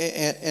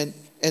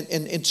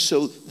 and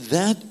so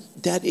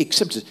that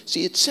acceptance.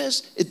 See, it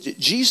says,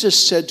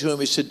 Jesus said to him,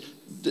 he said,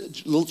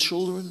 little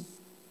children,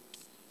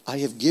 I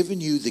have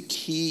given you the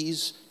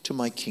keys to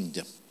my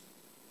kingdom.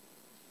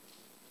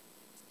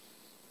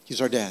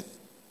 He's our dad.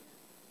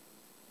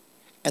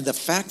 And the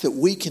fact that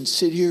we can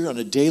sit here on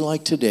a day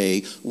like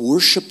today,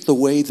 worship the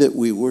way that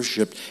we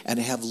worship, and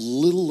have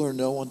little or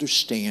no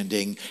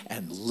understanding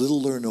and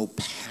little or no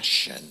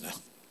passion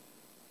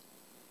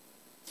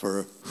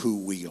for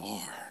who we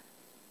are,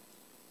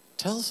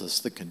 tells us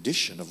the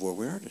condition of where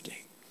we are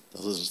today.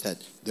 Tells us that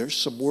there's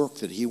some work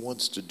that he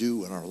wants to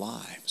do in our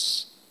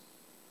lives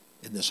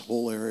in this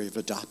whole area of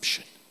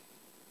adoption.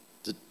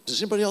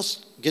 Does anybody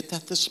else get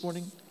that this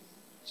morning?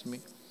 It's me.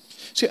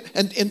 See,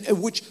 and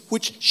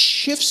which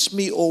shifts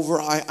me over.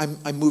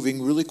 I'm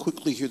moving really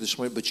quickly here this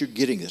morning, but you're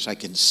getting this. I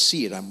can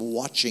see it. I'm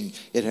watching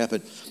it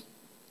happen.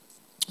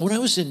 When I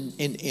was in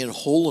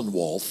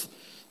Hohenwald,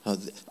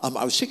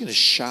 I was taking a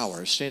shower. I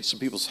was staying at some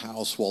people's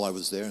house while I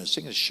was there, and I was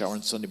taking a shower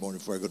on Sunday morning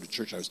before I go to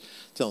church. I was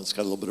telling Scott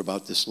a little bit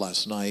about this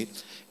last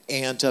night.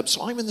 And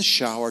so I'm in the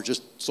shower,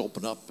 just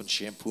soaping up and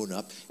shampooing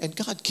up, and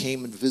God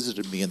came and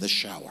visited me in the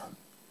shower.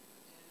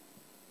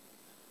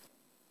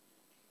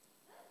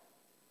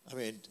 I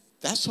mean,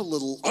 that's a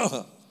little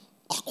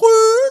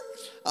awkward,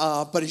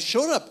 but he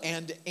showed up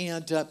and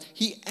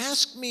he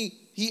asked me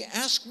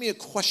a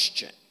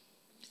question.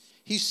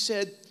 He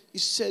said,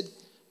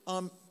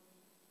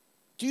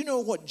 do you know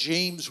what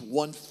James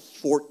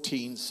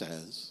 1:14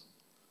 says?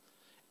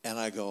 And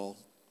I go,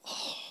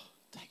 oh,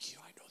 thank you,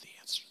 I know the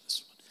answer to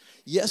this one.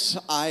 Yes,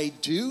 I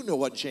do know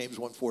what James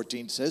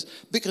 1:14 says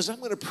because I'm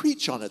going to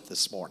preach on it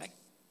this morning.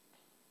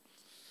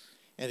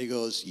 And he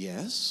goes,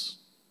 yes,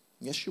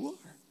 you are.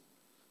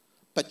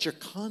 But your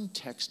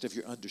context of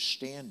your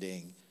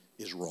understanding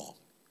is wrong.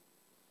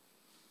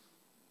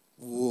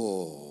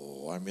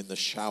 Whoa, I'm in the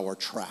shower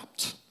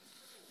trapped.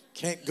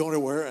 Can't go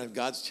anywhere, and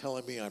God's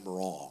telling me I'm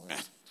wrong.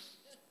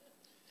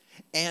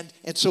 And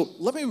so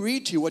let me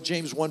read to you what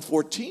James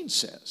 1:14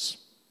 says.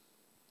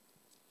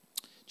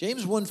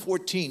 James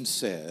 1:14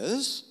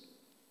 says,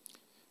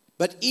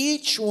 but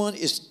each one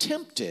is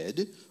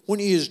tempted when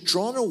he is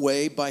drawn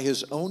away by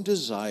his own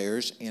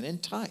desires and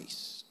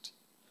enticed.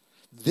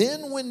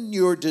 Then when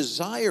your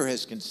desire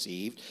has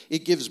conceived,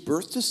 it gives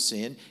birth to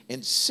sin,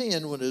 and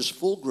sin, when it is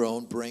full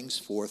grown, brings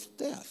forth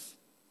death.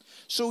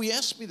 So he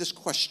asked me this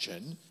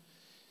question: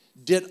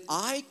 did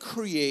I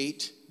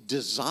create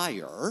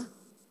desire,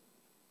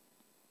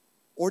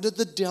 or did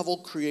the devil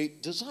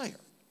create desire?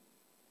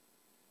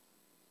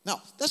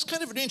 Now, that's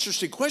kind of an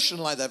interesting question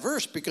like that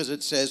verse, because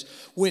it says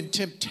when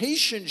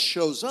temptation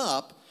shows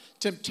up,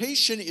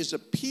 temptation is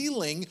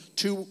appealing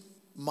to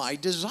my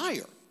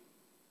desire.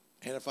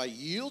 And if I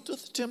yield to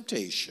the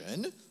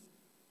temptation,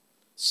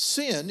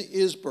 sin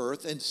is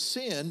birth, and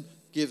sin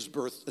gives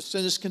birth,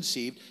 sin is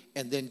conceived,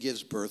 and then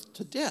gives birth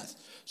to death.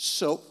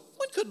 So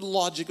one could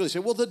logically say,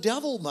 well, the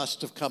devil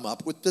must have come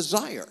up with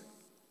desire.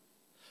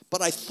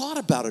 But I thought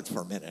about it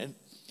for a minute,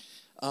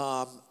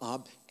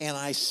 and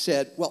I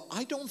said, well,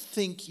 I don't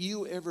think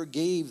you ever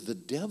gave the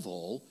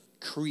devil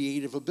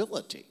creative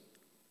ability.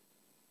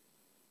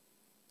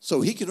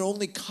 So he can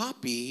only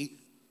copy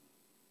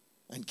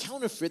and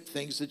counterfeit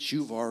things that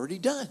you've already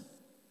done.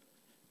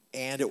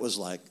 And it was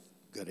like,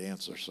 good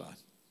answer, son.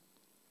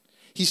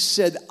 He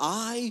said,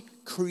 I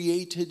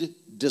created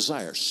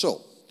desire.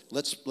 So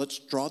let's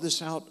draw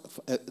this out.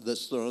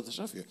 Let's throw this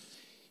up here.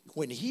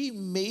 When he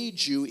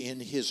made you in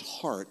his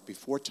heart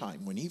before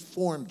time, when he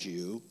formed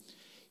you,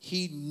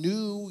 he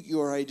knew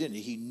your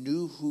identity. He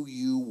knew who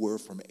you were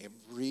from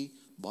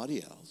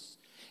everybody else.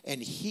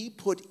 And he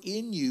put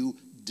in you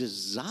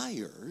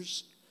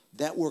desires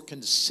that were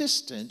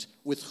consistent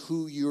with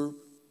who you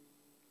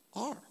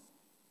are.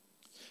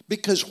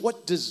 Because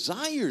what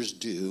desires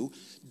do,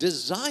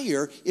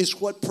 desire is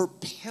what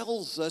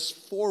propels us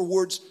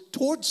forwards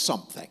towards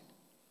something.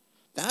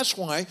 That's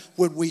why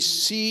when we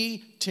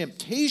see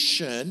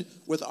temptation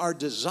with our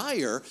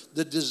desire,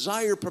 the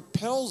desire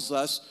propels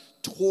us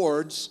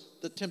towards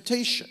the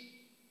temptation.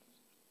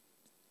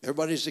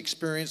 Everybody's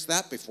experienced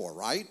that before,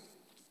 right?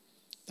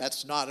 I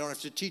don't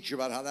have to teach you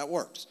about how that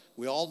works.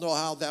 We all know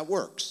how that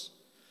works.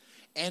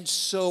 And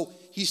so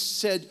he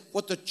said,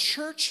 what the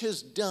church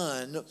has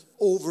done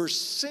over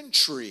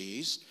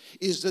centuries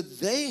is that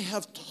they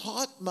have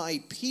taught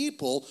my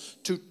people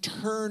to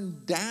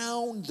turn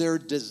down their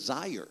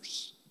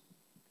desires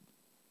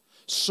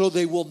so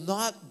they will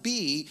not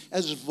be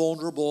as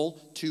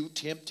vulnerable to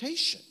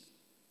temptation.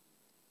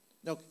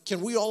 Now, can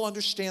we all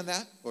understand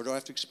that, or do I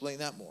have to explain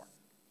that more?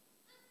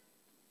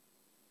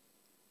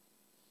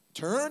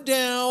 Turn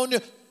down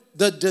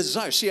the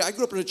desire. See, I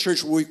grew up in a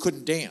church where we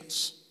couldn't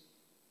dance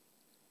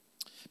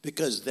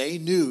because they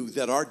knew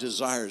that our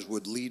desires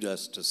would lead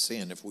us to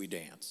sin if we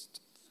danced.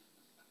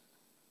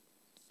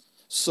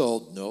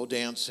 So, no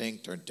dancing,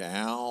 turn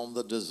down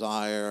the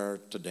desire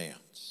to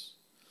dance.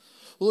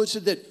 Well, it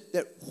said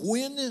that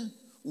when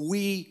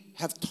we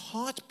have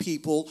taught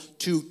people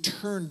to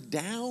turn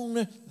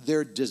down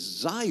their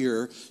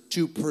desire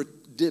to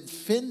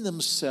defend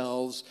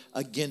themselves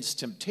against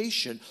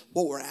temptation,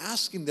 what we're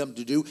asking them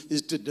to do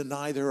is to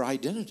deny their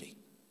identity.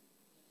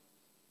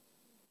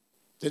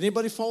 Did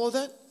anybody follow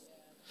that?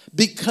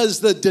 Because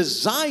the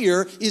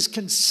desire is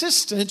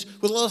consistent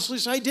with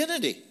Leslie's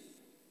identity.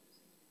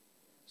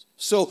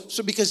 So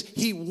because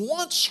he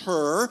wants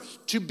her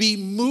to be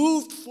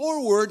moved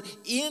forward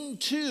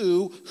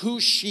into who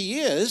she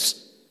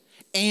is,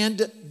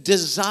 and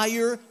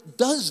desire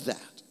does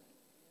that.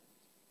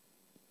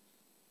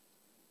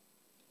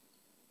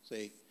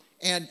 See?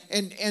 And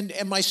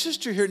my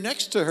sister here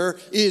next to her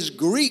is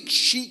Greek.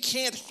 She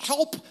can't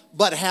help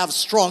but have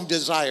strong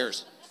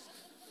desires.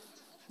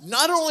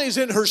 Not only is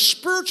it in her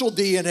spiritual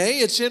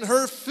DNA, it's in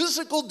her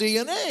physical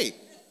DNA.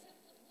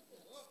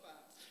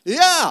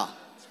 Yeah.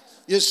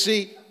 You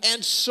see,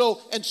 and so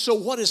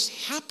what has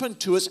happened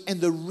to us, and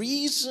the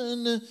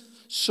reason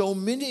so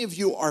many of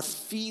you are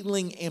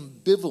feeling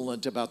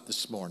ambivalent about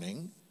this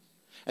morning,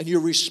 and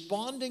you're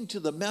responding to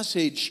the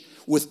message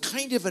with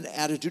kind of an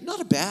attitude,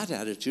 not a bad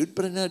attitude,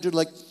 but an attitude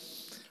like,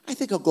 I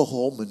think I'll go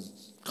home and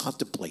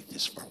contemplate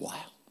this for a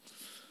while.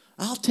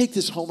 I'll take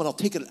this home and I'll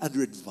take it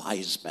under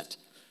advisement.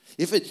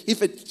 If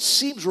it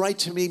seems right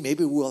to me,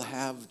 maybe we'll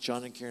have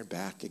John and Karen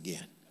back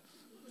again.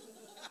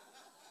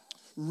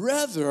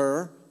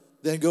 Rather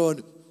than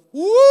going,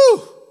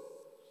 woo,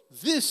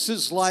 this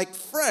is like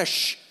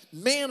fresh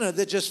manna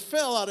that just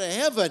fell out of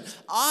heaven.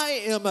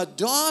 I am a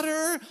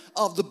daughter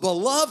of the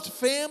beloved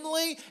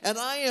family, and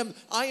I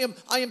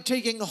am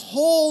taking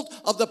hold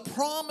of the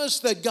promise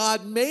that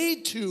God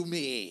made to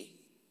me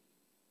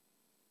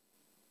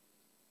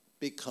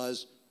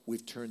because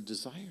we've turned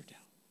desire down.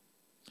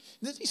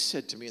 And then he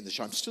said to me in the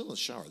shower, I'm still in the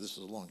shower, this is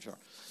a long shower.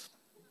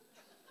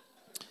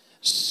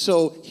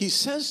 So he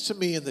says to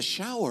me in the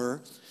shower,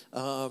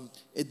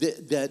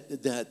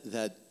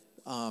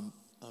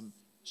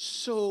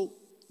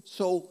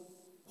 so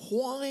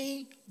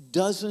why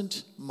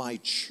doesn't my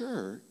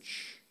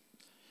church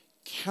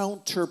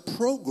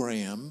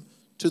counter-program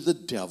to the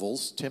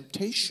devil's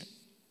temptation?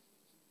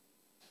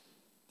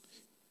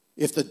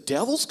 If the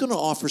devil's going to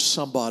offer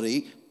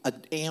somebody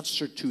an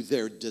answer to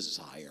their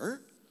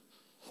desire,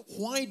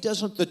 why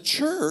doesn't the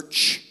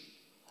church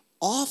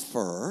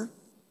offer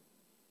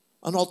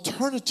an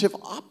alternative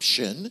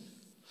option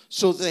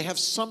so they have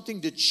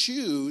something to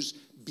choose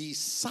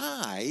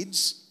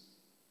besides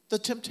the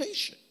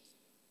temptation.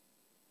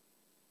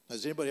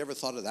 Has anybody ever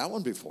thought of that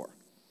one before?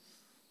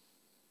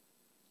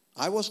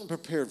 I wasn't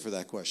prepared for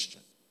that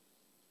question.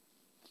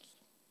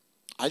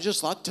 I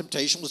just thought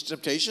temptation was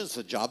temptation. It's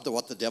the job that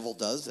what the devil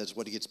does. That's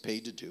what he gets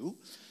paid to do,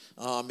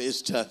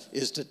 is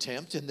to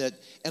tempt.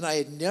 And I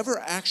had never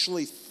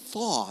actually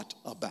thought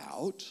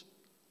about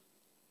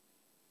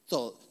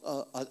a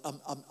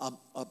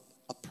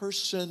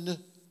person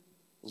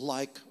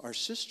like our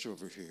sister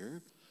over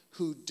here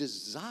who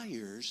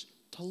desires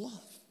to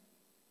love.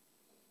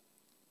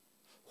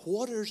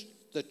 What is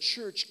the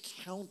church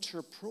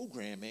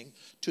counter-programming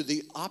to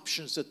the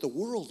options that the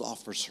world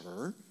offers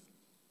her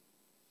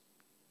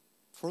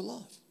for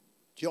love?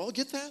 Do you all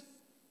get that?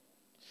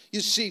 You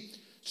see,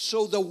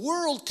 so the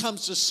world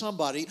comes to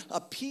somebody,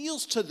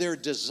 appeals to their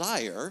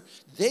desire,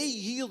 they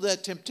yield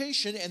that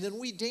temptation, and then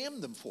we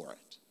damn them for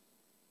it.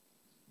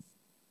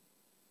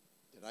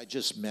 Did I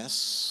just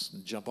mess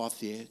and jump off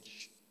the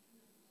edge?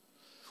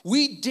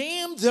 We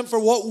damn them for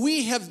what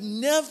we have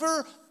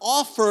never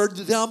offered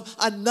them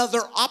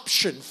another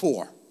option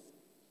for.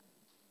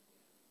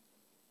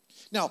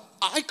 Now,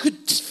 I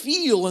could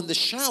feel in the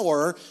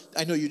shower,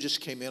 I know you just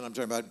came in, I'm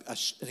talking about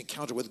an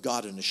encounter with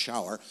God in the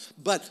shower,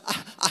 but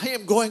I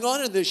am going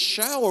on in this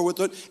shower with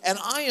it, and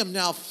I am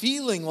now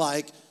feeling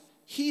like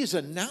he is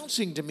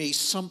announcing to me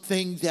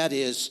something that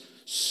is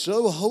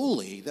so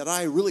holy that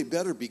I really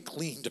better be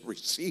clean to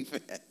receive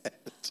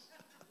it.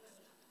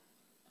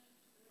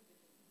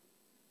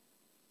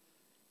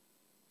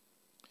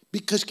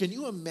 Because can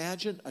you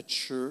imagine a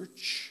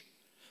church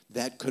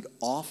that could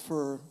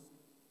offer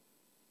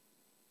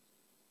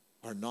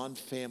our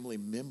non-family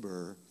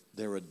member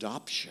their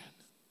adoption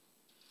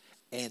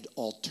and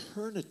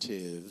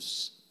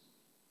alternatives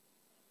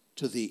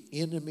to the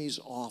enemy's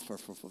offer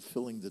for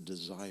fulfilling the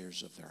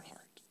desires of their heart?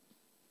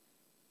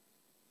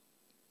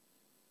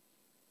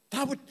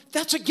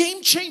 That's a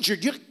game changer.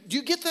 Do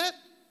you get that?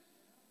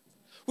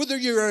 Whether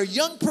you're a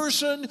young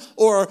person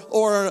or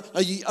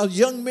a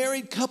young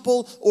married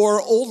couple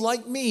or old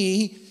like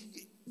me,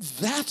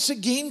 that's a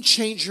game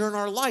changer in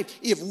our life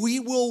if we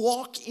will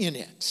walk in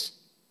it.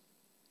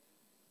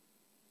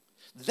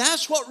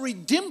 That's what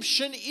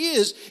redemption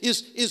is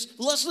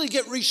Leslie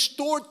get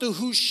restored to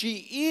who she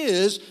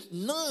is,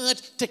 not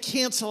to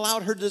cancel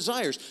out her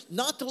desires,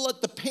 not to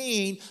let the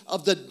pain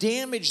of the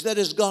damage that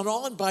has gone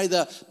on by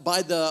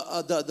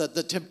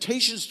the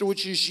temptations to which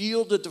she's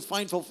yielded to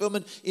find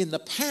fulfillment in the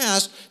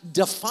past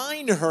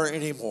define her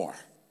anymore.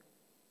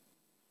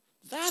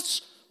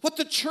 That's what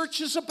the church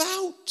is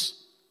about.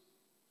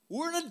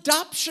 We're an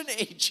adoption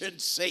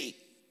agency.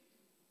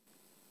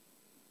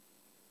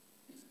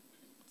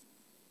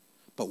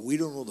 But we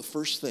don't know the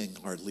first thing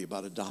hardly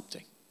about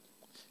adopting.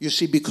 You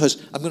see,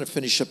 because I'm going to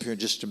finish up here in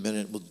just a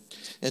minute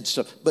and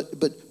stuff. But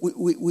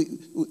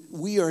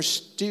we are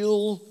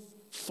still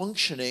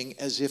functioning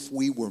as if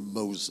we were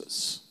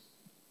Moses.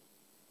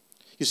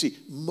 You see,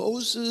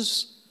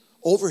 Moses,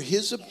 over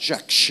his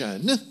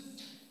objection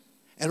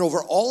and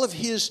over all of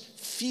his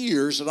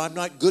fears that I'm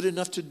not good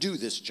enough to do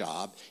this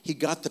job, he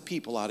got the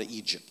people out of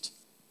Egypt.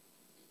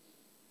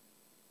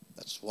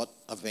 That's what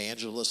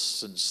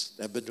evangelists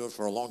have been doing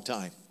for a long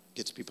time.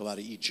 Gets people out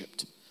of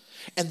Egypt.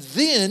 And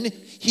then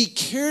he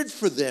cared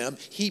for them.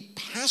 He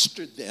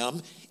pastored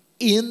them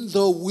in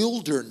the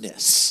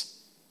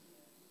wilderness.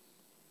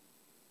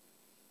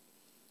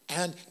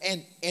 And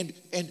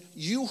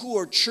you who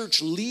are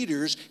church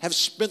leaders have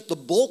spent the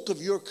bulk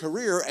of your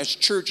career as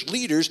church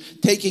leaders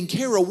taking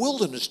care of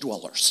wilderness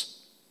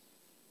dwellers.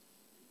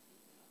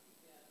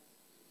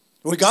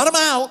 We got them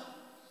out.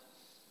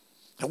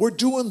 And we're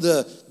doing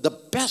the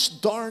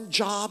best darn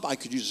job, I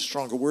could use a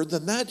stronger word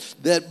than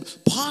that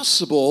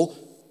possible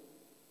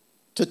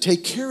to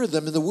take care of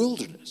them in the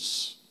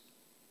wilderness.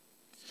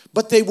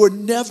 But they were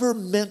never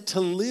meant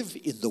to live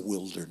in the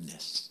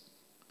wilderness.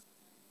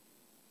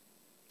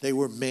 They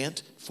were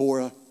meant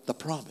for the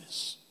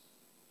promise.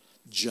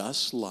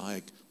 Just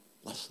like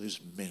Leslie's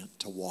meant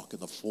to walk in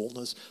the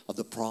fullness of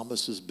the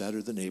promises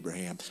better than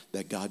Abraham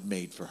that God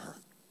made for her.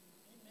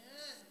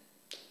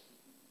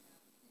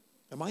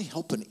 Am I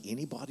helping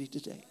anybody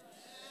today?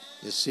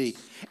 You see?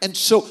 And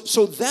so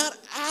that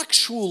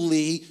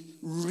actually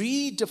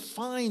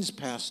redefines,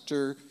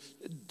 Pastor,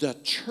 the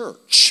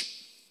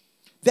church.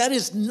 That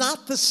is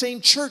not the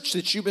same church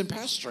that you've been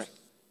pastoring.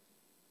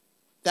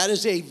 That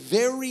is a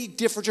very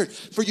different church.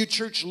 For you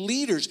church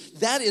leaders,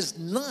 that is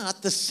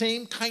not the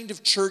same kind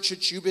of church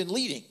that you've been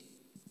leading.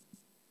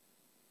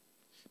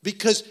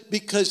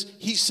 Because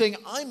he's saying,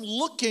 I'm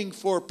looking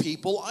for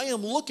people, I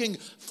am looking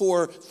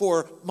for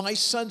my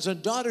sons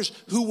and daughters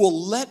who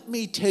will let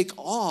me take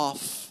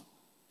off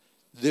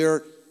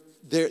their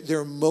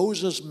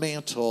Moses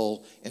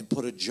mantle and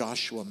put a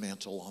Joshua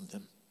mantle on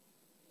them.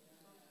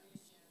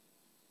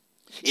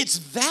 It's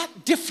that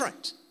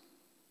different.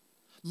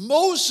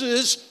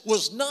 Moses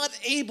was not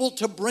able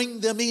to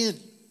bring them in.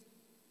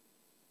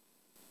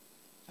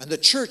 And the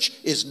church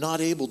is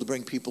not able to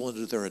bring people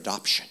into their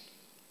adoption.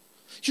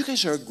 You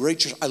guys are a great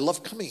church. I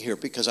love coming here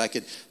because I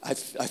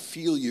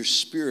feel your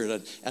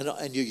spirit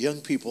and your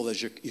young people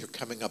as you're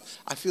coming up.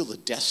 I feel the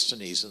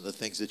destinies and the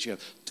things that you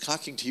have.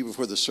 Talking to you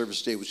before the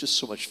service day was just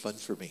so much fun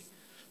for me.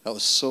 That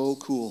was so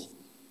cool.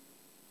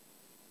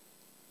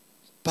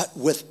 But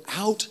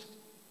without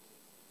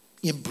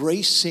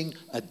embracing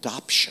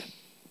adoption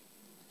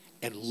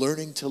and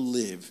learning to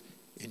live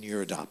in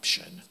your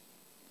adoption,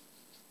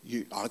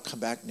 I'll come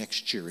back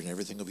next year and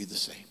everything will be the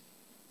same.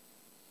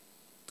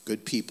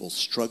 Good people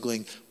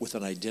struggling with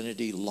an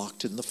identity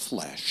locked in the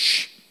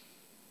flesh,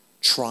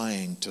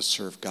 trying to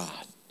serve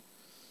God.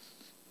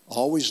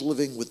 Always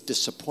living with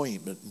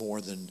disappointment more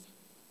than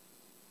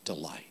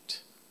delight.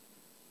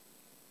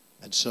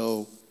 And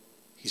so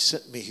he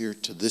sent me here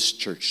to this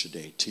church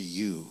today, to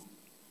you,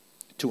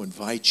 to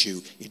invite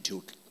you into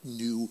a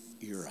new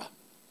era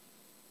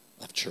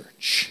of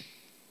church.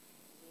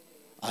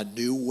 A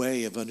new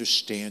way of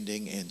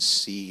understanding and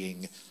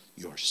seeing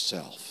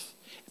yourself.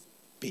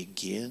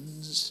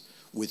 Begins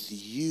with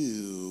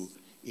you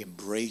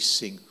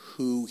embracing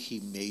who he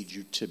made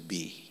you to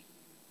be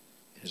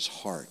in his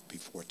heart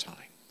before time.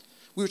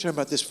 We were talking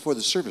about this before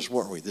the service,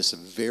 weren't we? This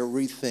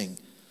very thing.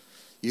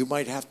 You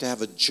might have to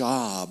have a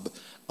job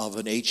of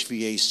an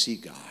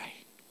HVAC guy,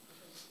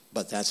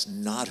 but that's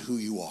not who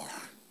you are.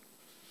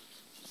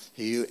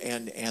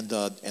 And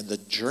the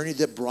journey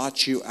that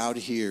brought you out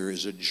here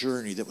is a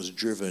journey that was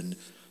driven,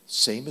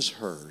 same as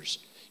hers.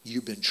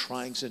 You've been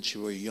trying since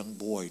you were a young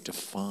boy to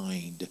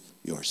find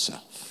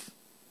yourself.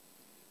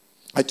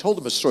 I told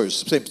him a story, the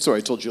same story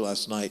I told you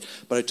last night,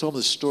 but I told him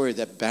the story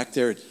that back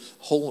there,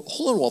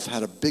 Hole in Wolf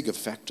had a big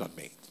effect on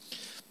me.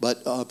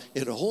 But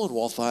in a Hole in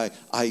Wolf, I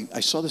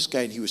saw this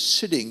guy, and he was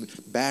sitting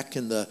back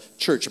in the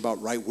church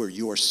about right where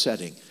you are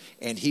sitting.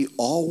 And he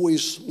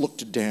always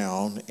looked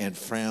down and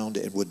frowned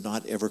and would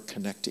not ever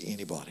connect to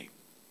anybody.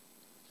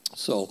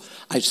 So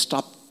I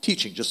stopped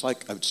teaching, just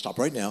like I would stop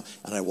right now,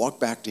 and I walked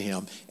back to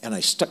him, and I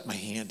stuck my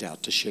hand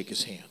out to shake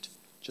his hand,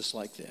 just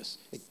like this.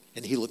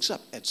 And he looks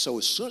up. And so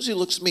as soon as he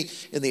looks me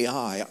in the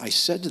eye, I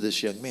said to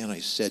this young man, I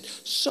said,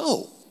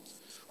 so,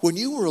 when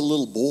you were a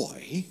little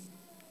boy,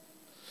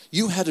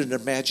 you had an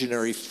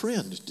imaginary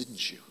friend,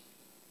 didn't you?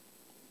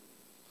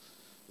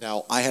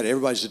 Now, I had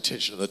everybody's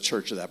attention in the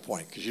church at that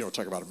point, because you don't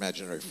talk about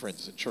imaginary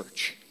friends in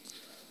church.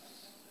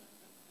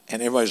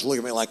 And everybody's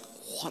looking at me like,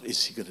 what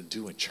is he going to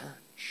do in church?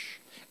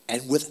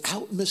 And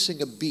without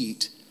missing a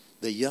beat,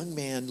 the young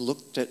man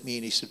looked at me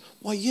and he said,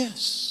 why,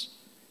 yes,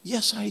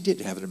 I did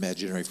have an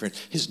imaginary friend.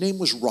 His name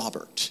was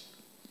Robert.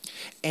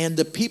 And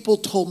the people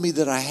told me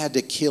that I had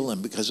to kill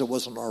him because it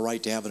wasn't all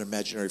right to have an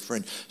imaginary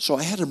friend. So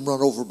I had him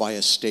run over by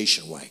a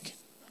station wagon.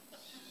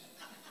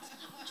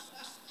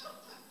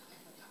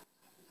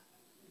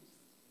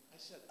 I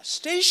said, a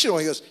station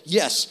wagon? He goes,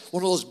 yes,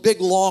 one of those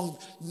big, long,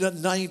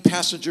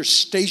 9-passenger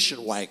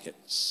station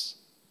wagons.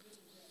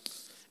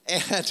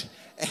 And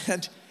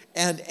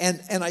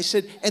I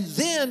said, and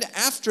then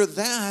after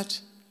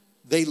that,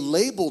 they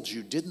labeled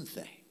you, didn't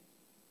they?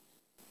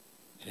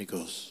 And he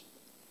goes,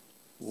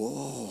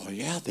 whoa,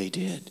 yeah, they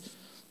did.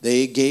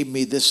 They gave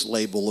me this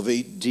label of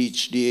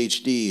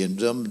ADHD and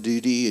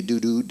dum-dee-dee and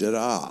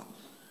doo-doo-da-da.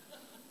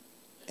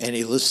 And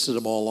he listed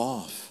them all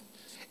off.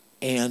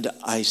 And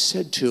I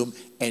said to him,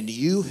 and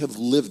you have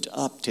lived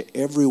up to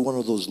every one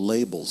of those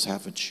labels,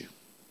 haven't you?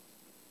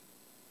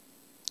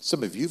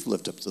 Some of you have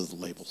lived up to the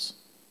labels.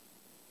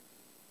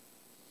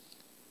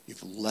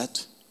 You've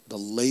let the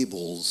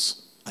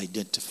labels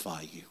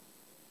identify you.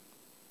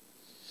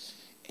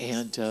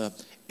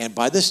 And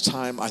by this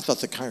time, I thought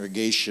the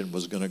congregation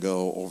was going to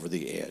go over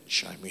the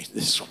edge. I mean,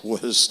 this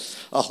was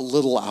a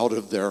little out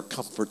of their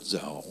comfort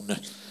zone.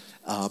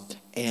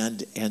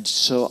 And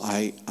so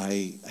I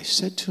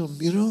said to him,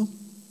 you know,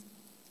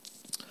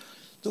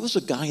 there was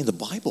a guy in the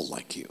Bible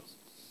like you.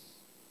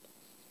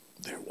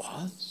 There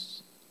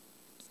was?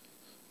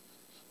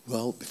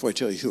 Well, before I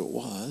tell you who it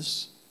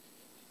was,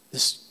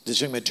 this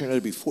young man turned out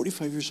to be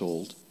 45 years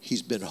old.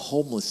 He's been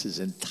homeless his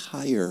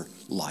entire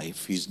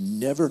life. He's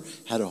never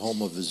had a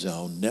home of his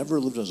own, never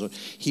lived on his own.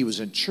 He was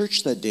in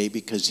church that day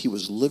because he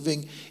was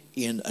living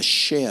in a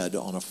shed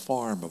on a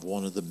farm of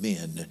one of the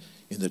men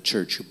in the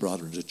church who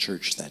brought him to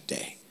church that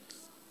day.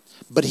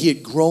 But he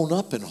had grown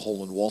up in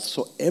Hole in Wolf,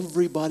 so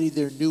everybody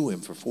there knew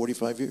him for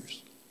 45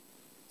 years.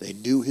 They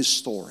knew his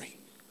story.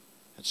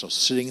 And so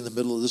sitting in the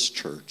middle of this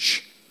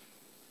church,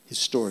 his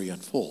story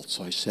unfolds.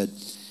 So I said,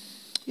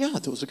 yeah,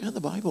 there was a guy in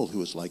the Bible who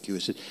was like you. I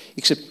said,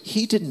 except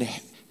he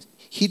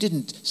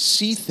didn't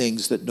see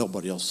things that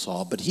nobody else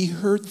saw, but he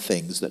heard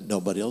things that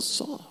nobody else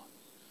saw.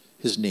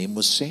 His name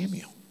was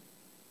Samuel.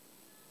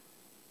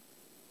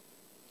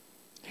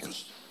 He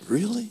goes,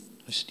 really?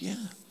 I said,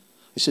 yeah.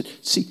 I said,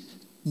 see,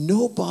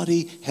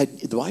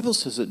 the Bible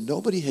says that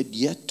nobody had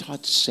yet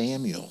taught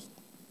Samuel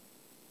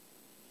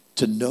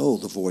to know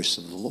the voice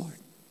of the Lord.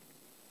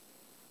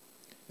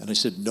 And I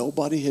said,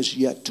 nobody has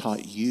yet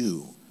taught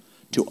you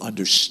to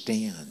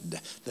understand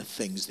the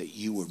things that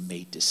you were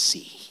made to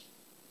see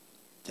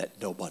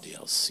that nobody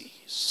else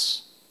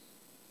sees.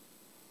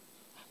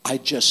 I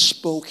just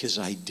spoke his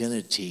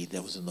identity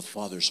that was in the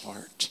Father's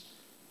heart.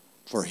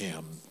 for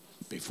him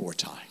before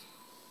time.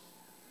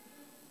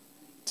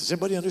 Does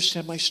anybody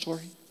understand my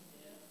story?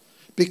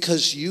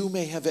 Because you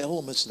may have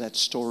elements of that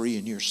story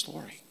in your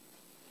story.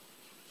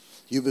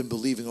 You've been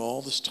believing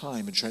all this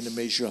time and trying to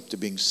measure up to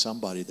being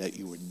somebody that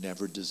you were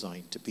never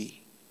designed to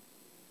be.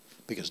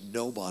 Because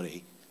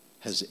nobody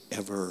has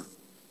ever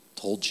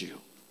told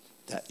you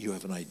that you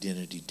have an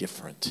identity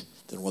different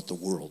than what the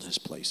world has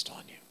placed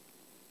on you.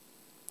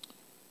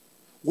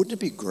 Wouldn't it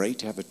be great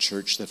to have a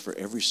church that for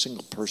every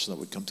single person that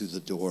would come through the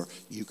door,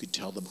 you could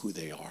tell them who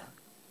they are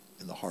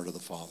in the heart of the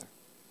Father?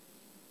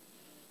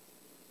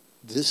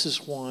 This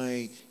is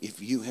why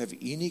if you have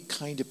any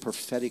kind of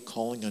prophetic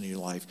calling on your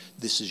life,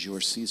 this is your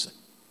season.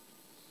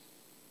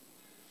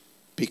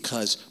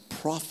 Because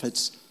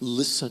prophets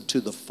listen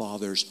to the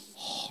Father's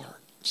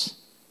heart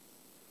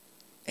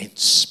and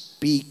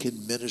speak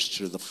and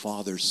minister to the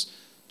Father's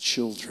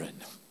children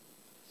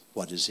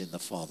what is in the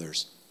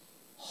Father's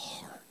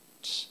heart.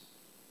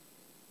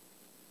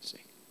 See?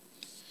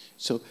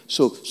 So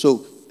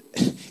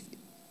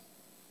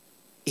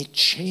it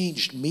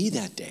changed me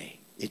that day.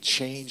 It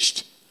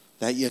changed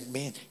that young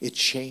man. It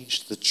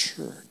changed the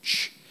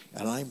church.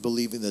 And I'm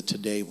believing that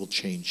today will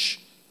change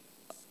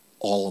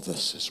all of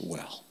us as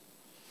well.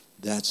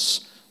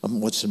 That's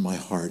what's in my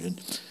heart.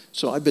 And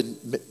so I've been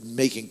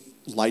making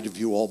light of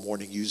you all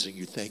morning, using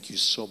you. Thank you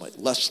so much.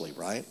 Leslie,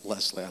 right?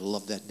 Leslie, I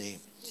love that name.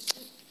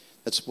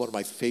 That's one of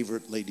my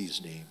favorite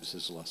ladies' names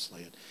is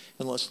Leslie.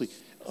 And Leslie,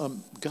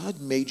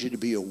 God made you to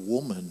be a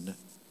woman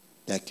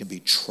that can be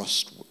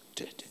trustworthy.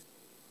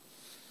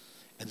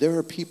 And there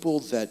are people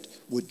that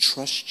would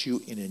trust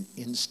you in an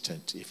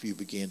instant if you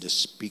began to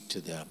speak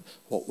to them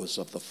what was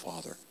of the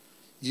Father.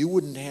 You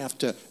wouldn't have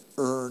to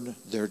earn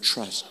their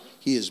trust.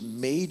 He has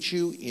made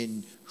you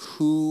in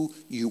who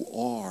you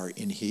are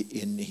in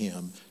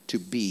him to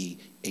be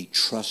a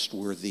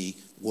trustworthy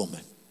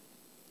woman.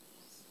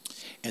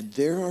 And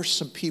there are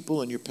some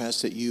people in your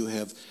past that you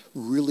have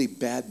really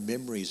bad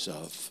memories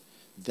of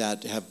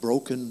that have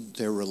broken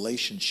their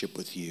relationship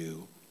with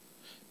you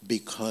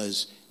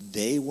because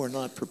they were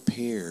not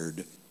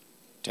prepared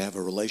to have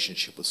a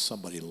relationship with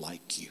somebody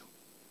like you.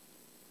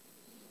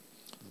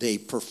 They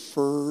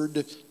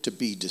preferred to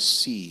be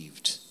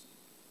deceived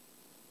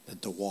than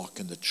to walk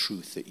in the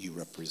truth that you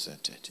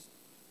represented.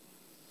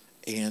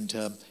 And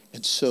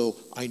so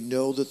I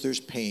know that there's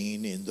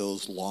pain in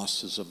those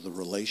losses of the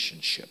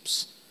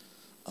relationships.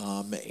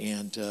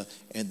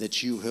 And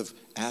that you have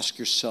asked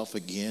yourself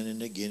again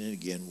and again and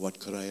again, what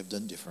could I have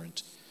done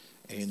different?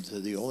 And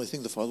the only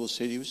thing the Father will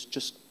say to you is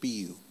just be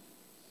you.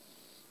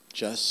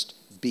 Just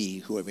be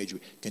who I made you.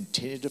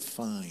 Continue to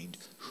find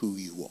who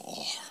you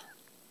are.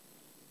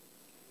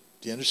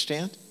 Do you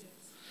understand?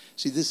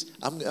 See, this,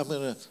 I'm going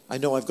to, I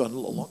know I've gone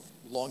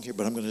long here,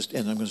 but I'm going to,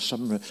 and I'm going to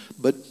summarize.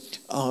 But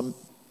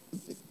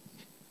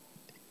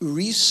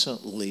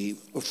recently,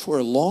 for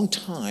a long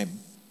time,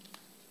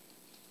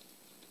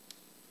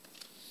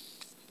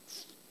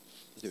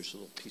 there's a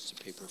little piece of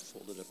paper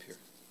folded up here.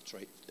 It's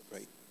right.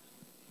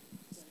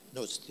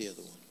 No, it's the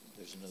other one.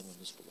 There's another one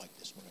that's like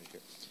this one right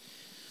here.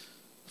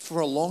 For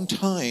a long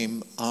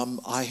time,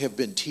 I have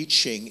been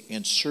teaching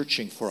and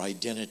searching for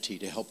identity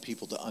to help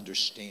people to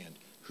understand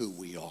who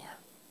we are.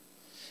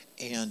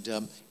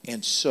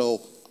 And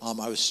so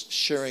I was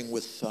sharing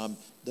with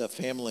the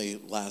family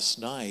last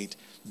night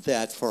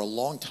that for a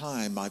long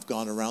time I've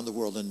gone around the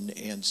world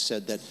and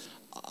said that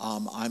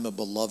I'm a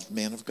beloved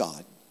man of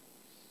God.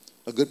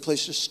 A good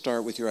place to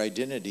start with your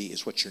identity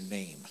is what's your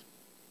name.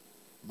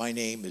 My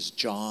name is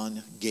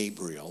John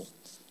Gabriel.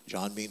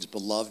 John means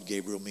beloved.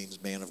 Gabriel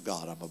means man of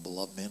God. I'm a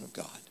beloved man of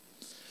God.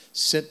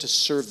 Sent to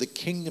serve the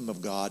kingdom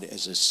of God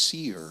as a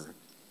seer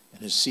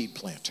and a seed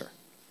planter.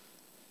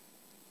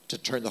 To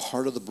turn the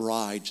heart of the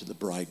bride to the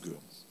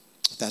bridegroom.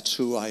 That's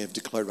who I have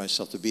declared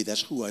myself to be.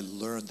 That's who I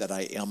learned that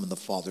I am in the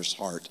Father's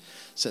heart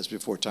since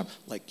before time.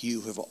 Like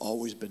you have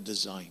always been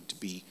designed to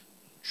be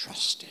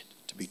trusted,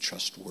 to be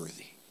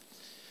trustworthy.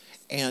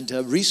 And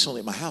recently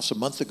at my house, a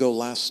month ago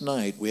last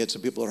night, we had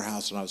some people at our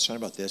house, and I was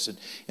talking about this.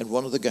 And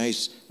one of the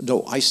guys,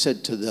 I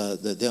said to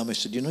them, I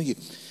said,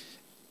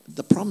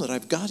 the problem that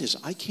I've got is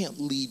I can't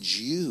lead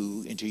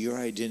you into your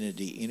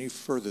identity any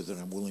further than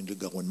I'm willing to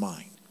go in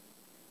mine.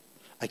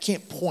 I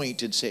can't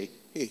point and say,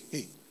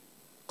 hey,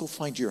 go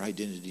find your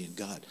identity in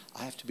God.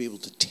 I have to be able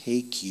to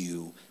take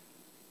you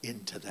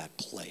into that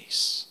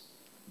place.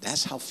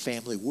 That's how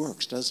family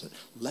works, doesn't it?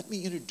 Let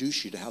me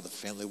introduce you to how the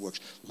family works.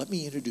 Let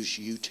me introduce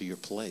you to your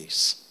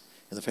place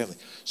in the family.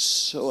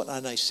 So,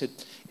 and I said,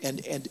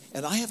 and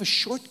I have a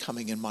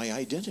shortcoming in my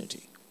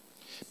identity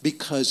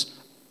because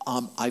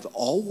I've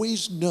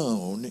always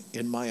known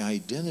in my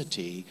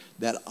identity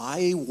that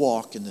I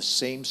walk in the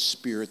same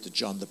spirit that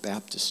John the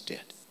Baptist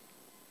did.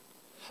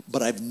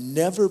 But I've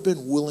never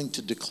been willing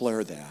to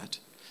declare that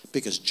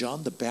because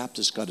John the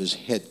Baptist got his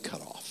head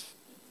cut off.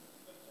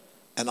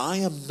 And I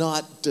am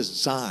not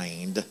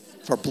designed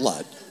for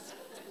blood.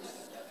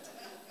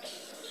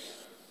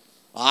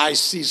 I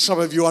see some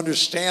of you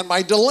understand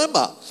my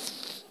dilemma.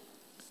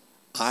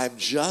 I'm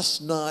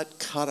just not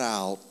cut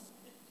out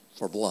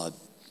for blood.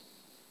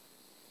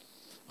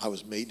 I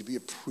was made to be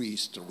a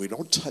priest, and we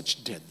don't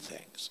touch dead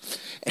things.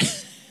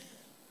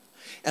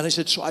 And I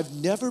said, so I've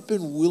never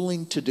been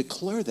willing to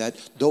declare that,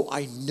 though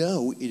I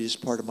know it is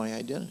part of my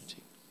identity.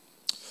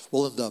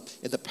 Well,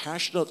 in the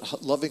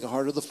passionate, loving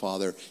heart of the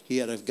Father, he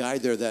had a guy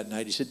there that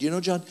night. He said, you know,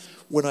 John,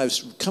 when I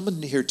was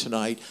coming here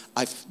tonight,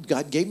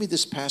 God gave me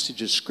this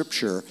passage of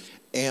Scripture,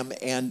 and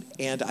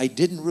I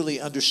didn't really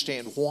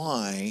understand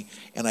why,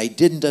 and I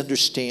didn't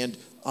understand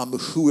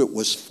who it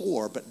was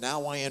for, but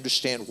now I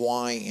understand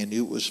why and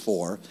who it was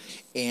for.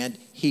 And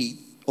he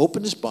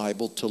opened his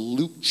Bible to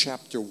Luke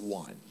chapter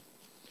 1.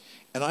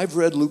 And I've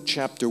read Luke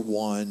chapter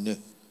 1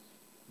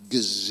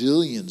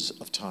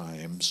 gazillions of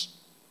times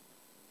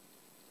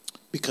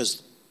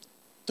because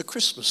the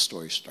Christmas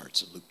story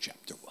starts in Luke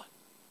chapter 1.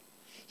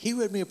 He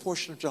read me a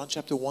portion of John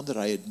chapter 1 that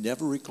I had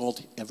never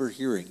recalled ever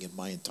hearing in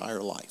my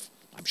entire life.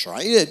 I'm sure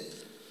I did,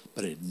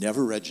 but it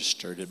never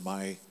registered in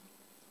my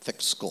thick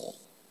skull.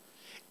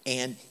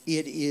 And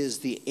it is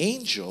the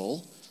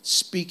angel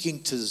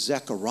speaking to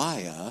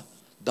Zechariah,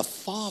 the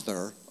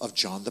father of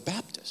John the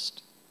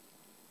Baptist,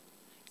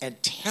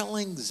 and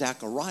telling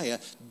Zechariah,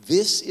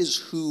 this is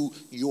who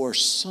your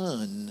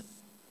son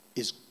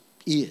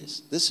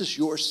is. This is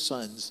your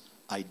son's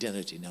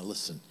identity. Now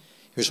listen,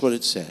 here's what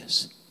it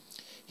says.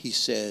 He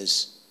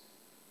says,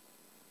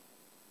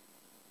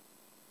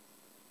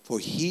 for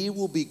he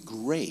will be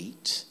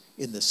great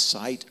in the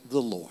sight of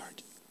the Lord.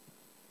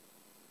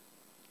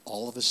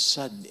 All of a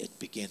sudden, it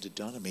began to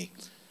dawn on me,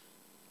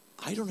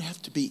 I don't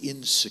have to be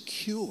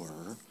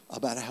insecure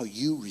about how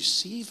you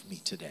receive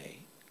me today,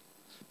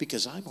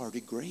 because I'm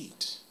already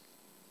great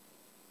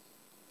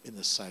in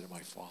the sight of my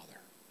Father.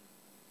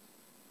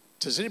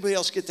 Does anybody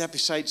else get that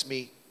besides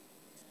me?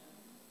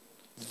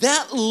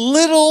 That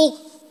little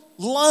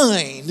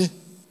line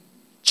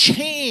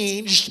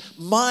changed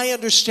my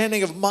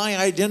understanding of my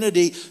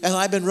identity, and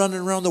I've been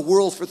running around the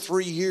world for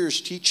 3 years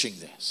teaching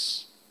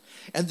this.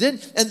 And then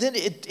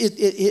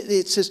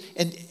it says,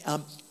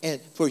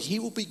 and for he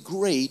will be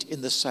great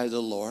in the sight of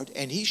the Lord,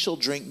 and he shall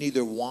drink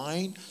neither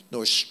wine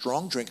nor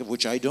strong drink, of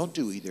which I don't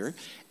do either.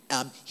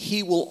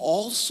 He will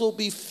also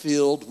be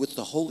filled with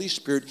the Holy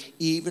Spirit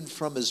even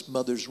from his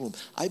mother's womb.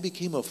 I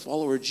became a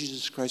follower of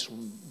Jesus Christ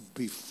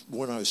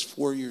when I was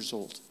 4 years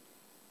old.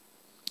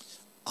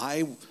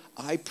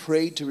 I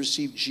prayed to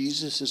receive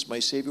Jesus as my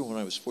Savior when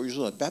I was 4 years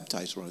old. I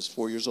baptized when I was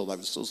 4 years old. I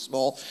was so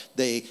small,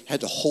 they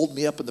had to hold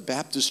me up in the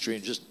baptistry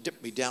and just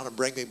dip me down and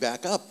bring me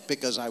back up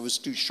because I was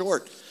too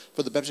short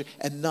for the baptistry.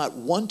 And not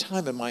one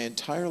time in my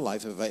entire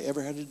life have I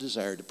ever had a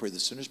desire to pray the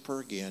sinner's prayer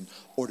again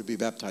or to be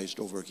baptized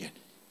over again.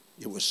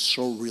 It was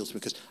so real to me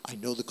because I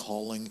know the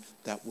calling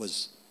that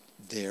was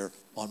there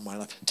on my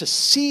life. To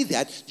see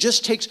that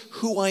just takes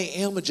who I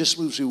am and just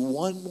moves me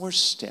one more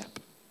step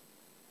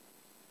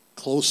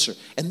closer.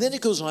 And then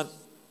it goes on,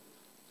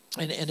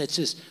 and it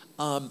says,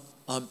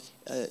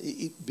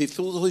 be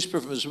filled with the Holy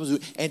Spirit from his womb,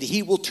 and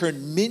he will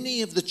turn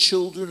many of the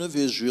children of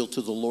Israel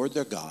to the Lord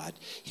their God.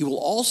 He will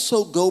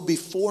also go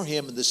before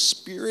him in the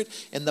spirit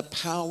and the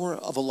power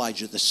of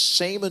Elijah, the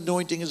same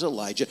anointing as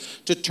Elijah,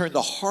 to turn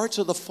the hearts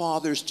of the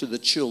fathers to the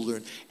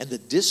children and the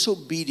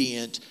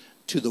disobedient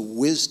to the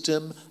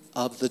wisdom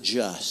of the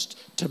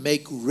just, to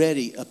make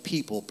ready a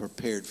people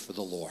prepared for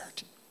the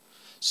Lord.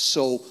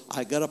 So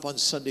I got up on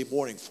Sunday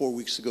morning 4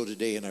 weeks ago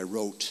today, and I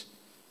wrote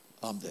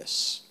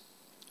this.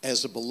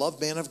 As a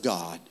beloved man of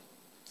God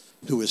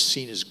who is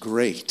seen as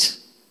great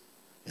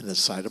in the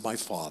sight of my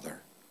Father,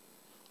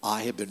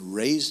 I have been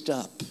raised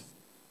up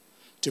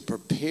to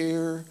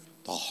prepare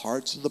the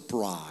hearts of the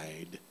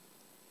bride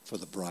for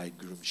the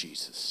bridegroom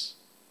Jesus.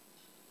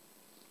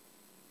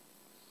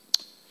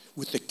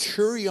 With the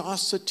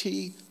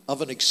curiosity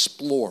of an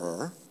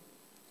explorer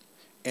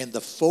and the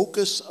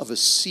focus of a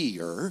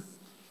seer,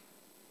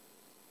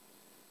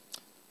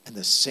 and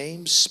the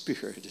same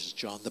spirit as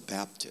John the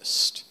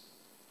Baptist,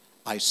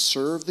 I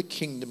serve the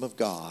kingdom of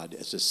God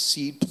as a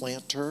seed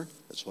planter.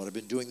 That's what I've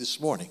been doing this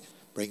morning,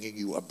 bringing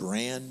you a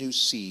brand new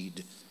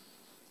seed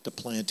to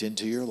plant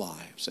into your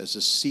lives. As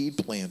a seed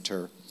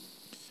planter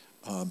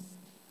and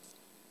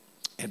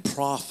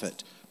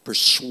prophet,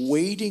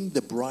 persuading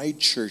the bride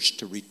church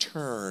to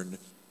return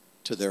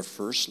to their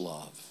first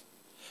love,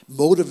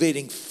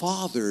 motivating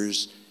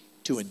fathers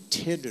to in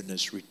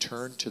tenderness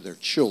return to their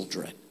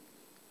children,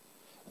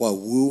 while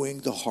wooing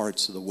the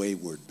hearts of the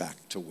wayward back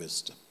to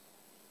wisdom.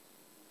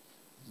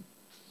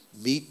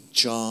 Meet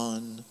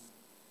John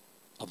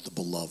of the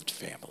beloved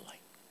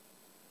family.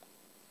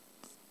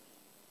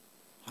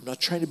 I'm not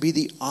trying to be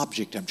the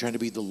object, I'm trying to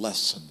be the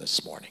lesson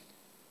this morning.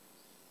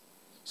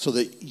 So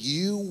that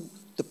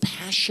the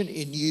passion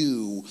in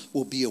you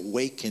will be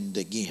awakened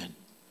again.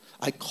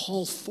 I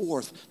call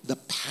forth the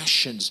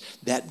passions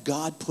that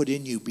God put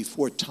in you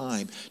before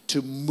time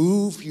to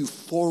move you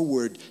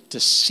forward, to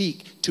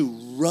seek, to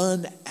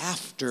run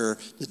after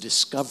the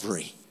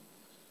discovery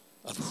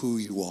of who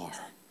you are.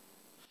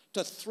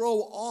 To throw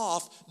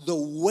off the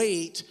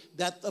weight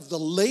of the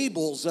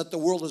labels that the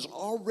world has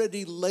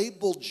already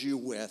labeled you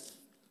with.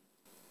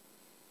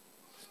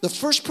 The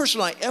first person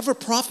I ever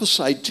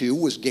prophesied to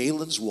was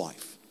Galen's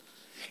wife.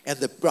 And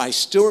I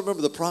still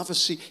remember the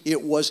prophecy.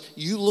 It was,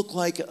 you look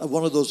like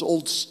one of those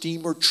old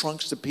steamer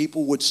trunks that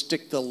people would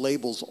stick the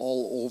labels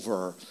all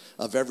over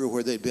of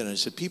everywhere they'd been. And I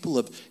said, people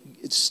have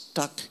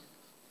stuck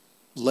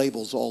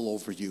labels all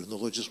over you. And the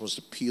Lord just wants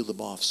to peel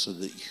them off so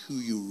that who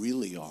you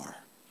really are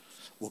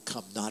will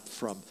come not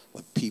from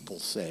what people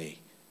say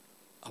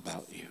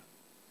about you.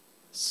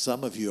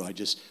 Some of you,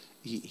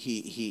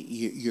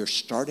 you're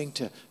starting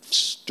to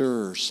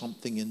stir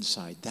something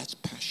inside. That's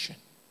passion.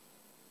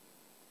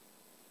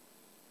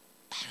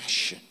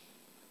 Passion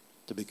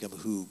to become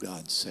who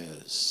God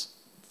says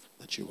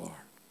that you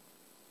are.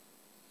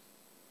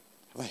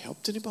 Have I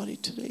helped anybody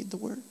today in the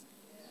Word?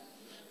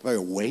 Have I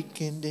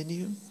awakened in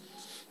you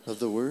of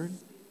the Word?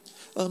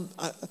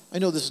 I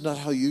know this is not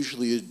how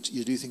usually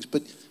you do things,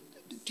 but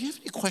do you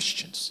have any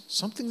questions?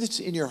 Something that's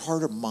in your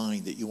heart or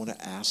mind that you want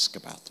to ask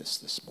about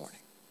this morning?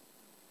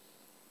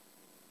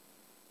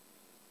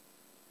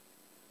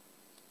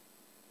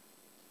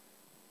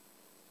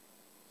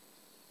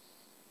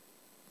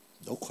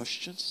 No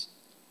questions?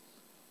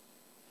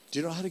 Do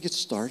you know how to get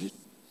started?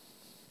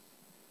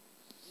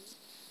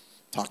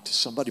 Talk to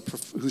somebody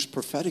who's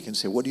prophetic and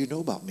say, what do you know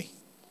about me?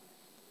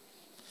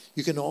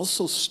 You can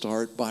also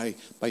start by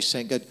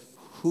saying, God,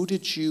 who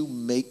did you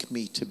make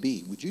me to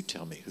be? Would you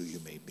tell me who you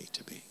made me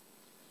to be?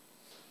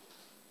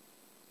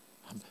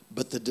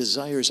 But the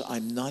desire is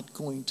I'm not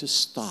going to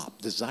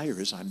stop. Desire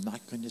is I'm not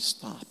going to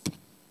stop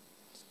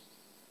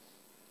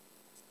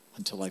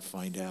until I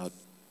find out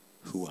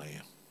who I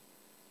am.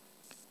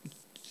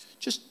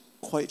 Just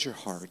quiet your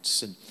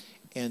hearts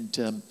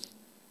and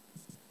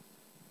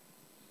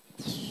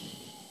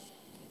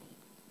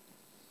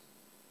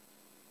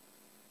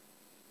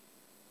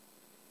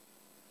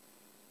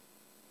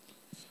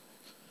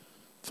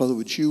Father,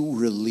 would you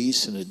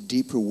release in a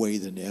deeper way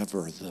than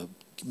ever the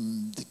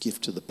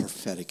gift of the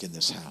prophetic in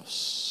this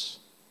house?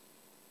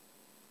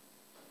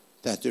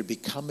 That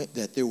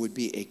there would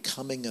be a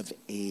coming of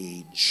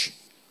age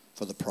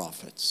for the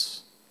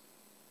prophets.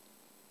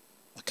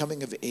 A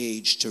coming of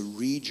age to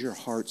read your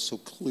heart so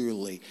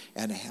clearly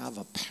and have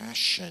a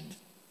passion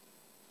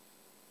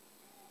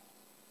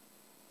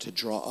to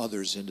draw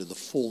others into the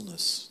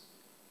fullness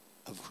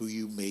of who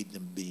you made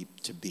them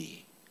to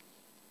be.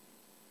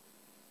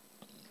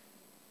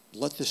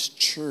 Let this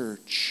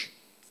church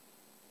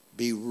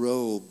be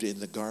robed in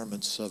the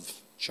garments of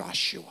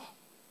Joshua.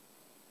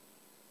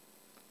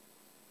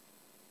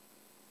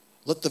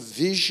 Let the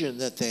vision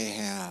that they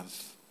have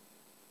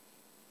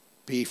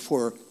be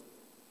for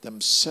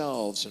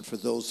themselves and for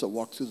those that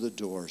walk through the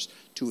doors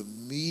to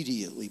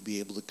immediately be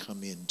able to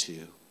come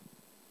into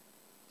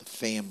the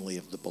family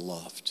of the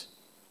beloved.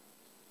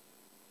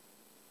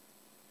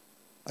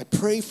 I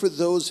pray for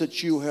those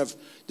that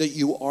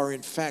you are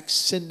in fact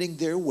sending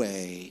their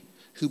way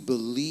who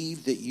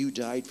believe that you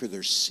died for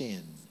their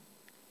sin,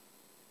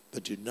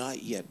 but do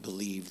not yet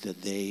believe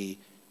that they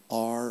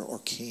are or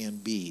can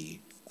be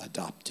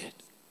adopted.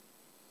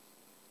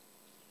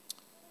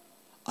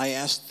 I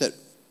ask that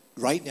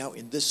right now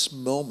in this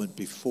moment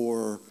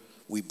before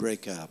we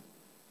break up,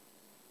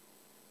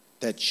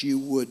 that you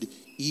would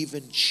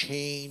even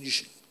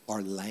change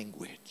our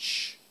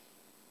language.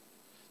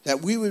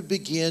 That we would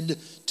begin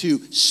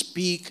to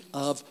speak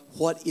of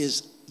what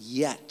is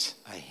yet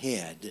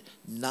ahead,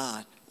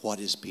 not what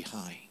is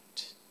behind.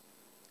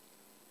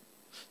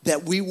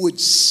 That we would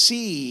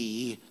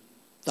see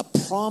the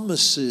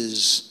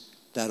promises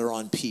that are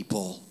on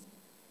people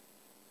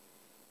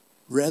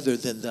rather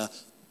than the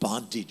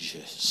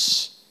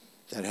bondages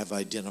that have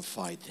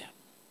identified them.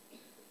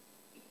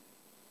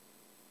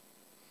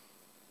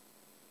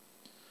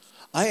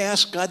 I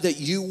ask God that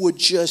you would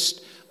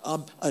just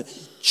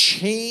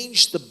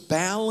change the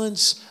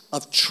balance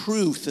of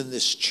truth in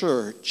this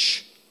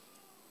church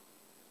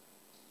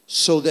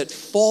so that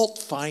fault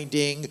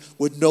finding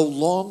would no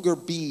longer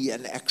be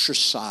an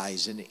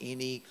exercise in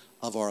any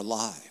of our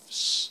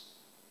lives.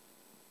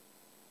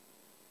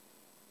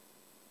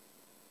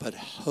 But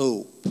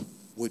hope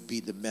would be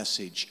the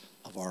message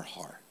of our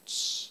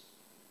hearts.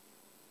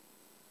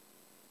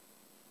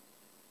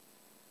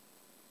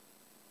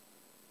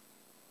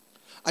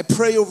 I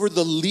pray over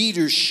the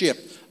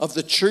leadership of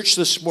the church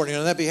this morning.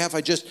 On that behalf,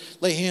 I just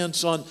lay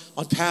hands on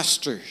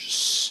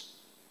pastors.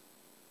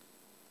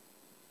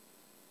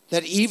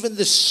 That even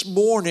this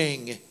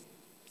morning,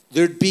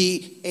 there'd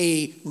be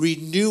a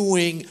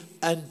renewing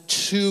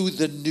unto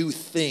the new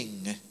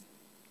thing.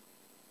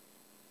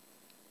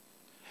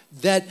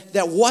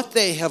 That what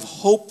they have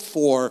hoped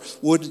for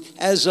would,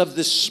 as of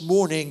this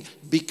morning,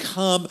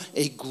 become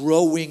a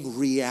growing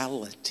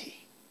reality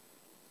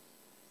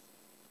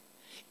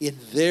in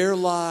their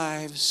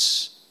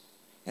lives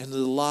and the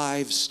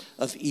lives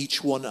of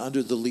each one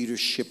under the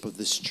leadership of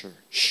this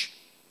church.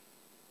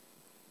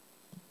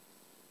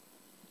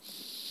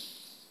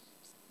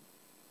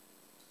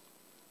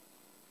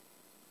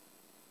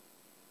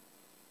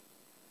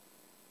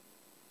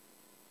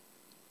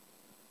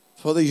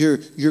 Father,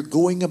 you're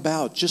going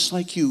about, just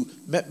like you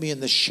met me in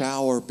the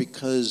shower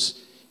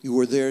because you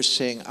were there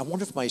saying, I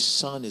wonder if my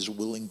son is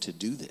willing to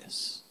do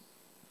this.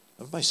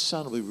 My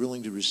son will be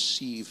willing to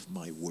receive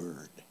my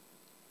word.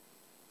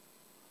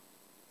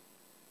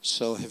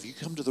 So have you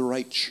come to the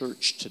right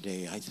church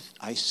today?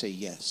 I say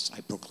yes.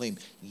 I proclaim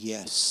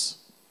yes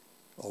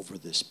over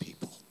this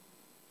people.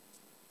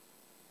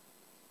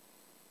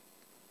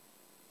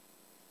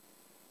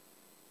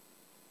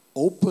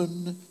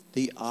 Open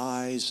the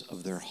eyes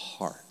of their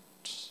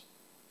heart,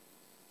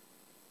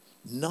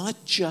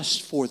 not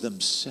just for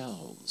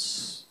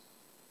themselves,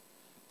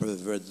 but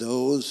for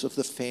those of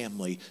the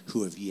family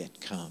who have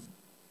yet come,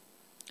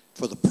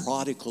 for the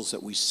prodigals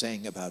that we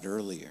sang about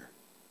earlier.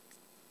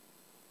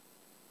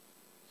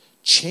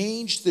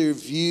 Change their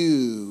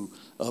view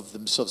of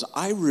themselves.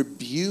 I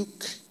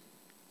rebuke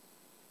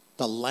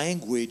the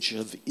language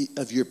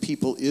of your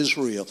people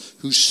Israel,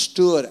 who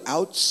stood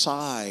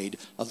outside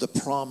of the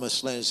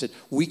promised land and said,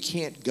 we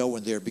can't go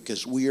in there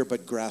because we are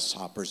but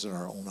grasshoppers in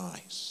our own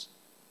eyes.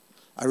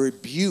 I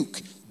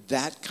rebuke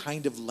that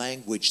kind of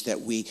language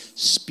that we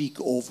speak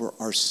over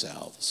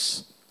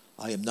ourselves.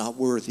 I am not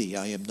worthy.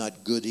 I am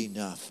not good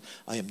enough.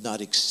 I am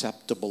not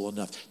acceptable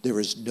enough.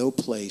 There is no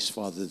place,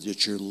 Father,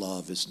 that your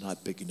love is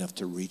not big enough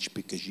to reach,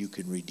 because you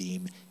can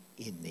redeem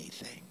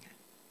anything.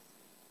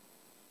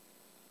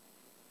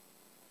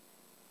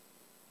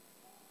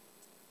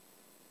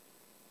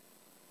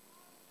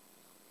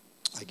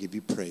 I give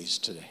you praise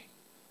today.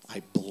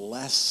 I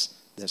bless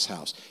this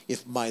house.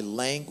 If my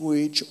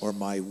language or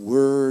my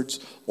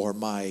words or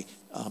my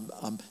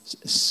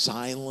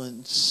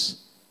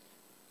silence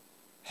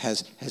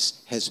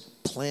has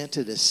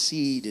planted a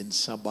seed in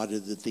somebody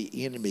that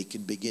the enemy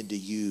can begin to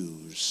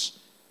use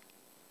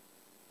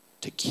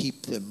to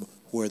keep them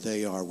where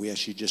they are, we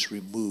ask you just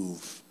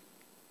remove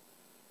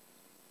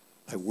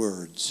my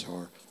words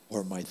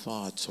or my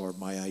thoughts or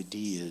my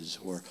ideas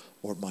or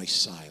my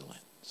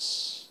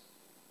silence.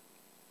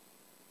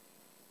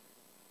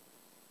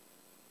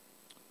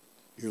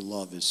 Your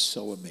love is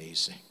so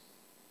amazing.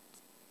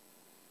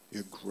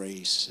 Your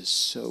grace is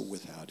so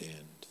without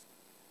end.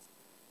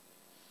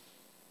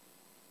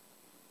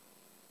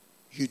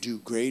 You do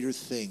greater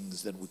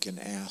things than we can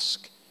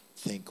ask,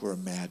 think, or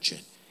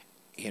imagine.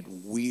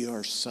 And we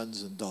are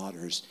sons and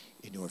daughters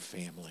in your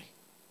family.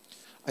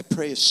 I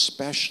pray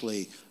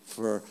especially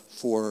for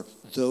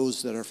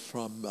those that are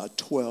from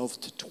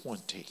 12 to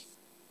 20.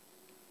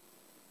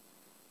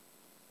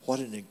 What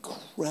an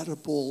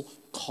incredible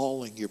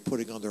calling you're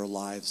putting on their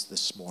lives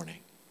this morning,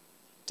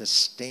 to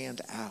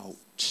stand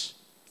out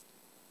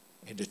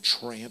and to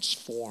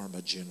transform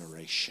a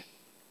generation.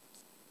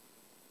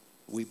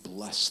 We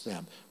bless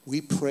them.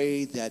 We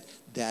pray that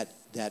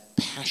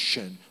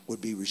passion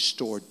would be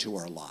restored to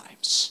our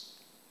lives.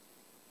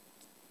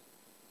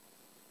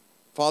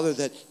 Father,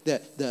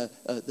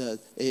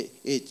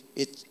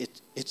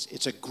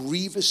 it's a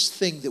grievous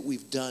thing that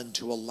we've done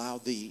to allow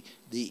the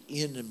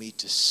enemy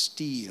to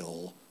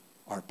steal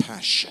our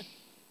passion.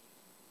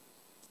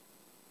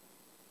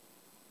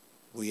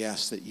 We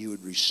ask that you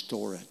would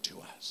restore it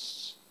to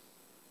us.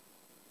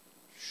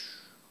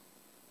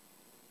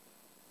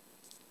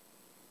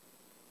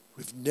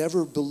 We've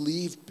never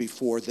believed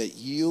before that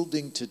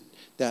yielding to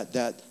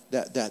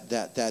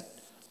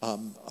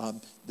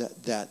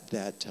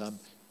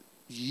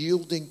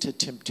yielding to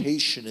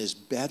temptation is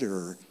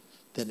better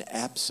than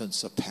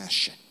absence of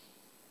passion.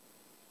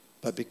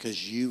 But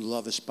because you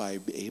love us by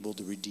being able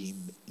to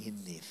redeem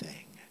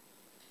anything,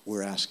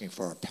 we're asking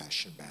for our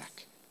passion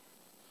back.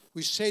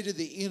 We say to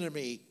the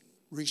enemy,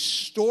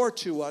 restore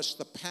to us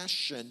the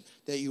passion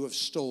that you have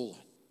stolen.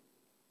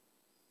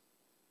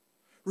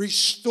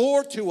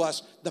 Restore to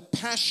us the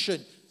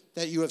passion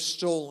that you have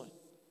stolen.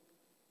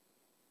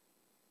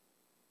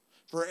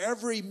 For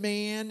every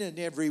man and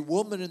every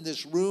woman in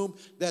this room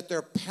that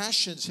their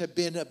passions have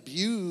been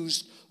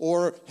abused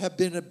or have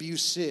been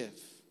abusive,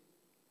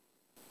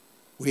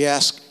 we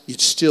ask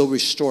you'd still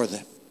restore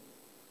them.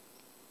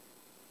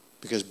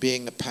 Because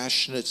being a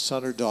passionate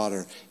son or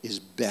daughter is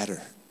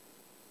better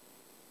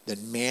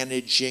than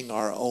managing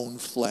our own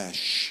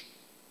flesh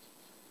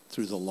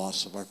through the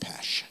loss of our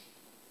passion.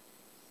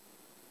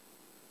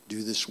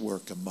 Do this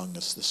work among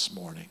us this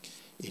morning.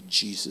 In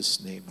Jesus'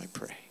 name I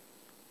pray.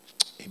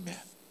 Amen.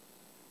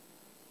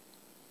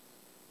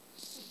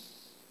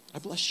 I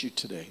bless you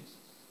today.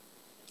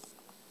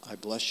 I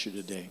bless you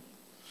today.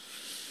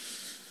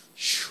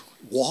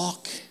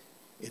 Walk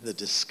in the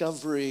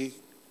discovery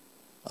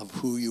of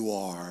who you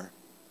are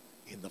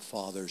in the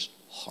Father's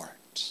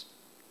heart.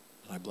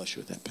 And I bless you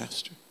with that,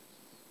 Pastor.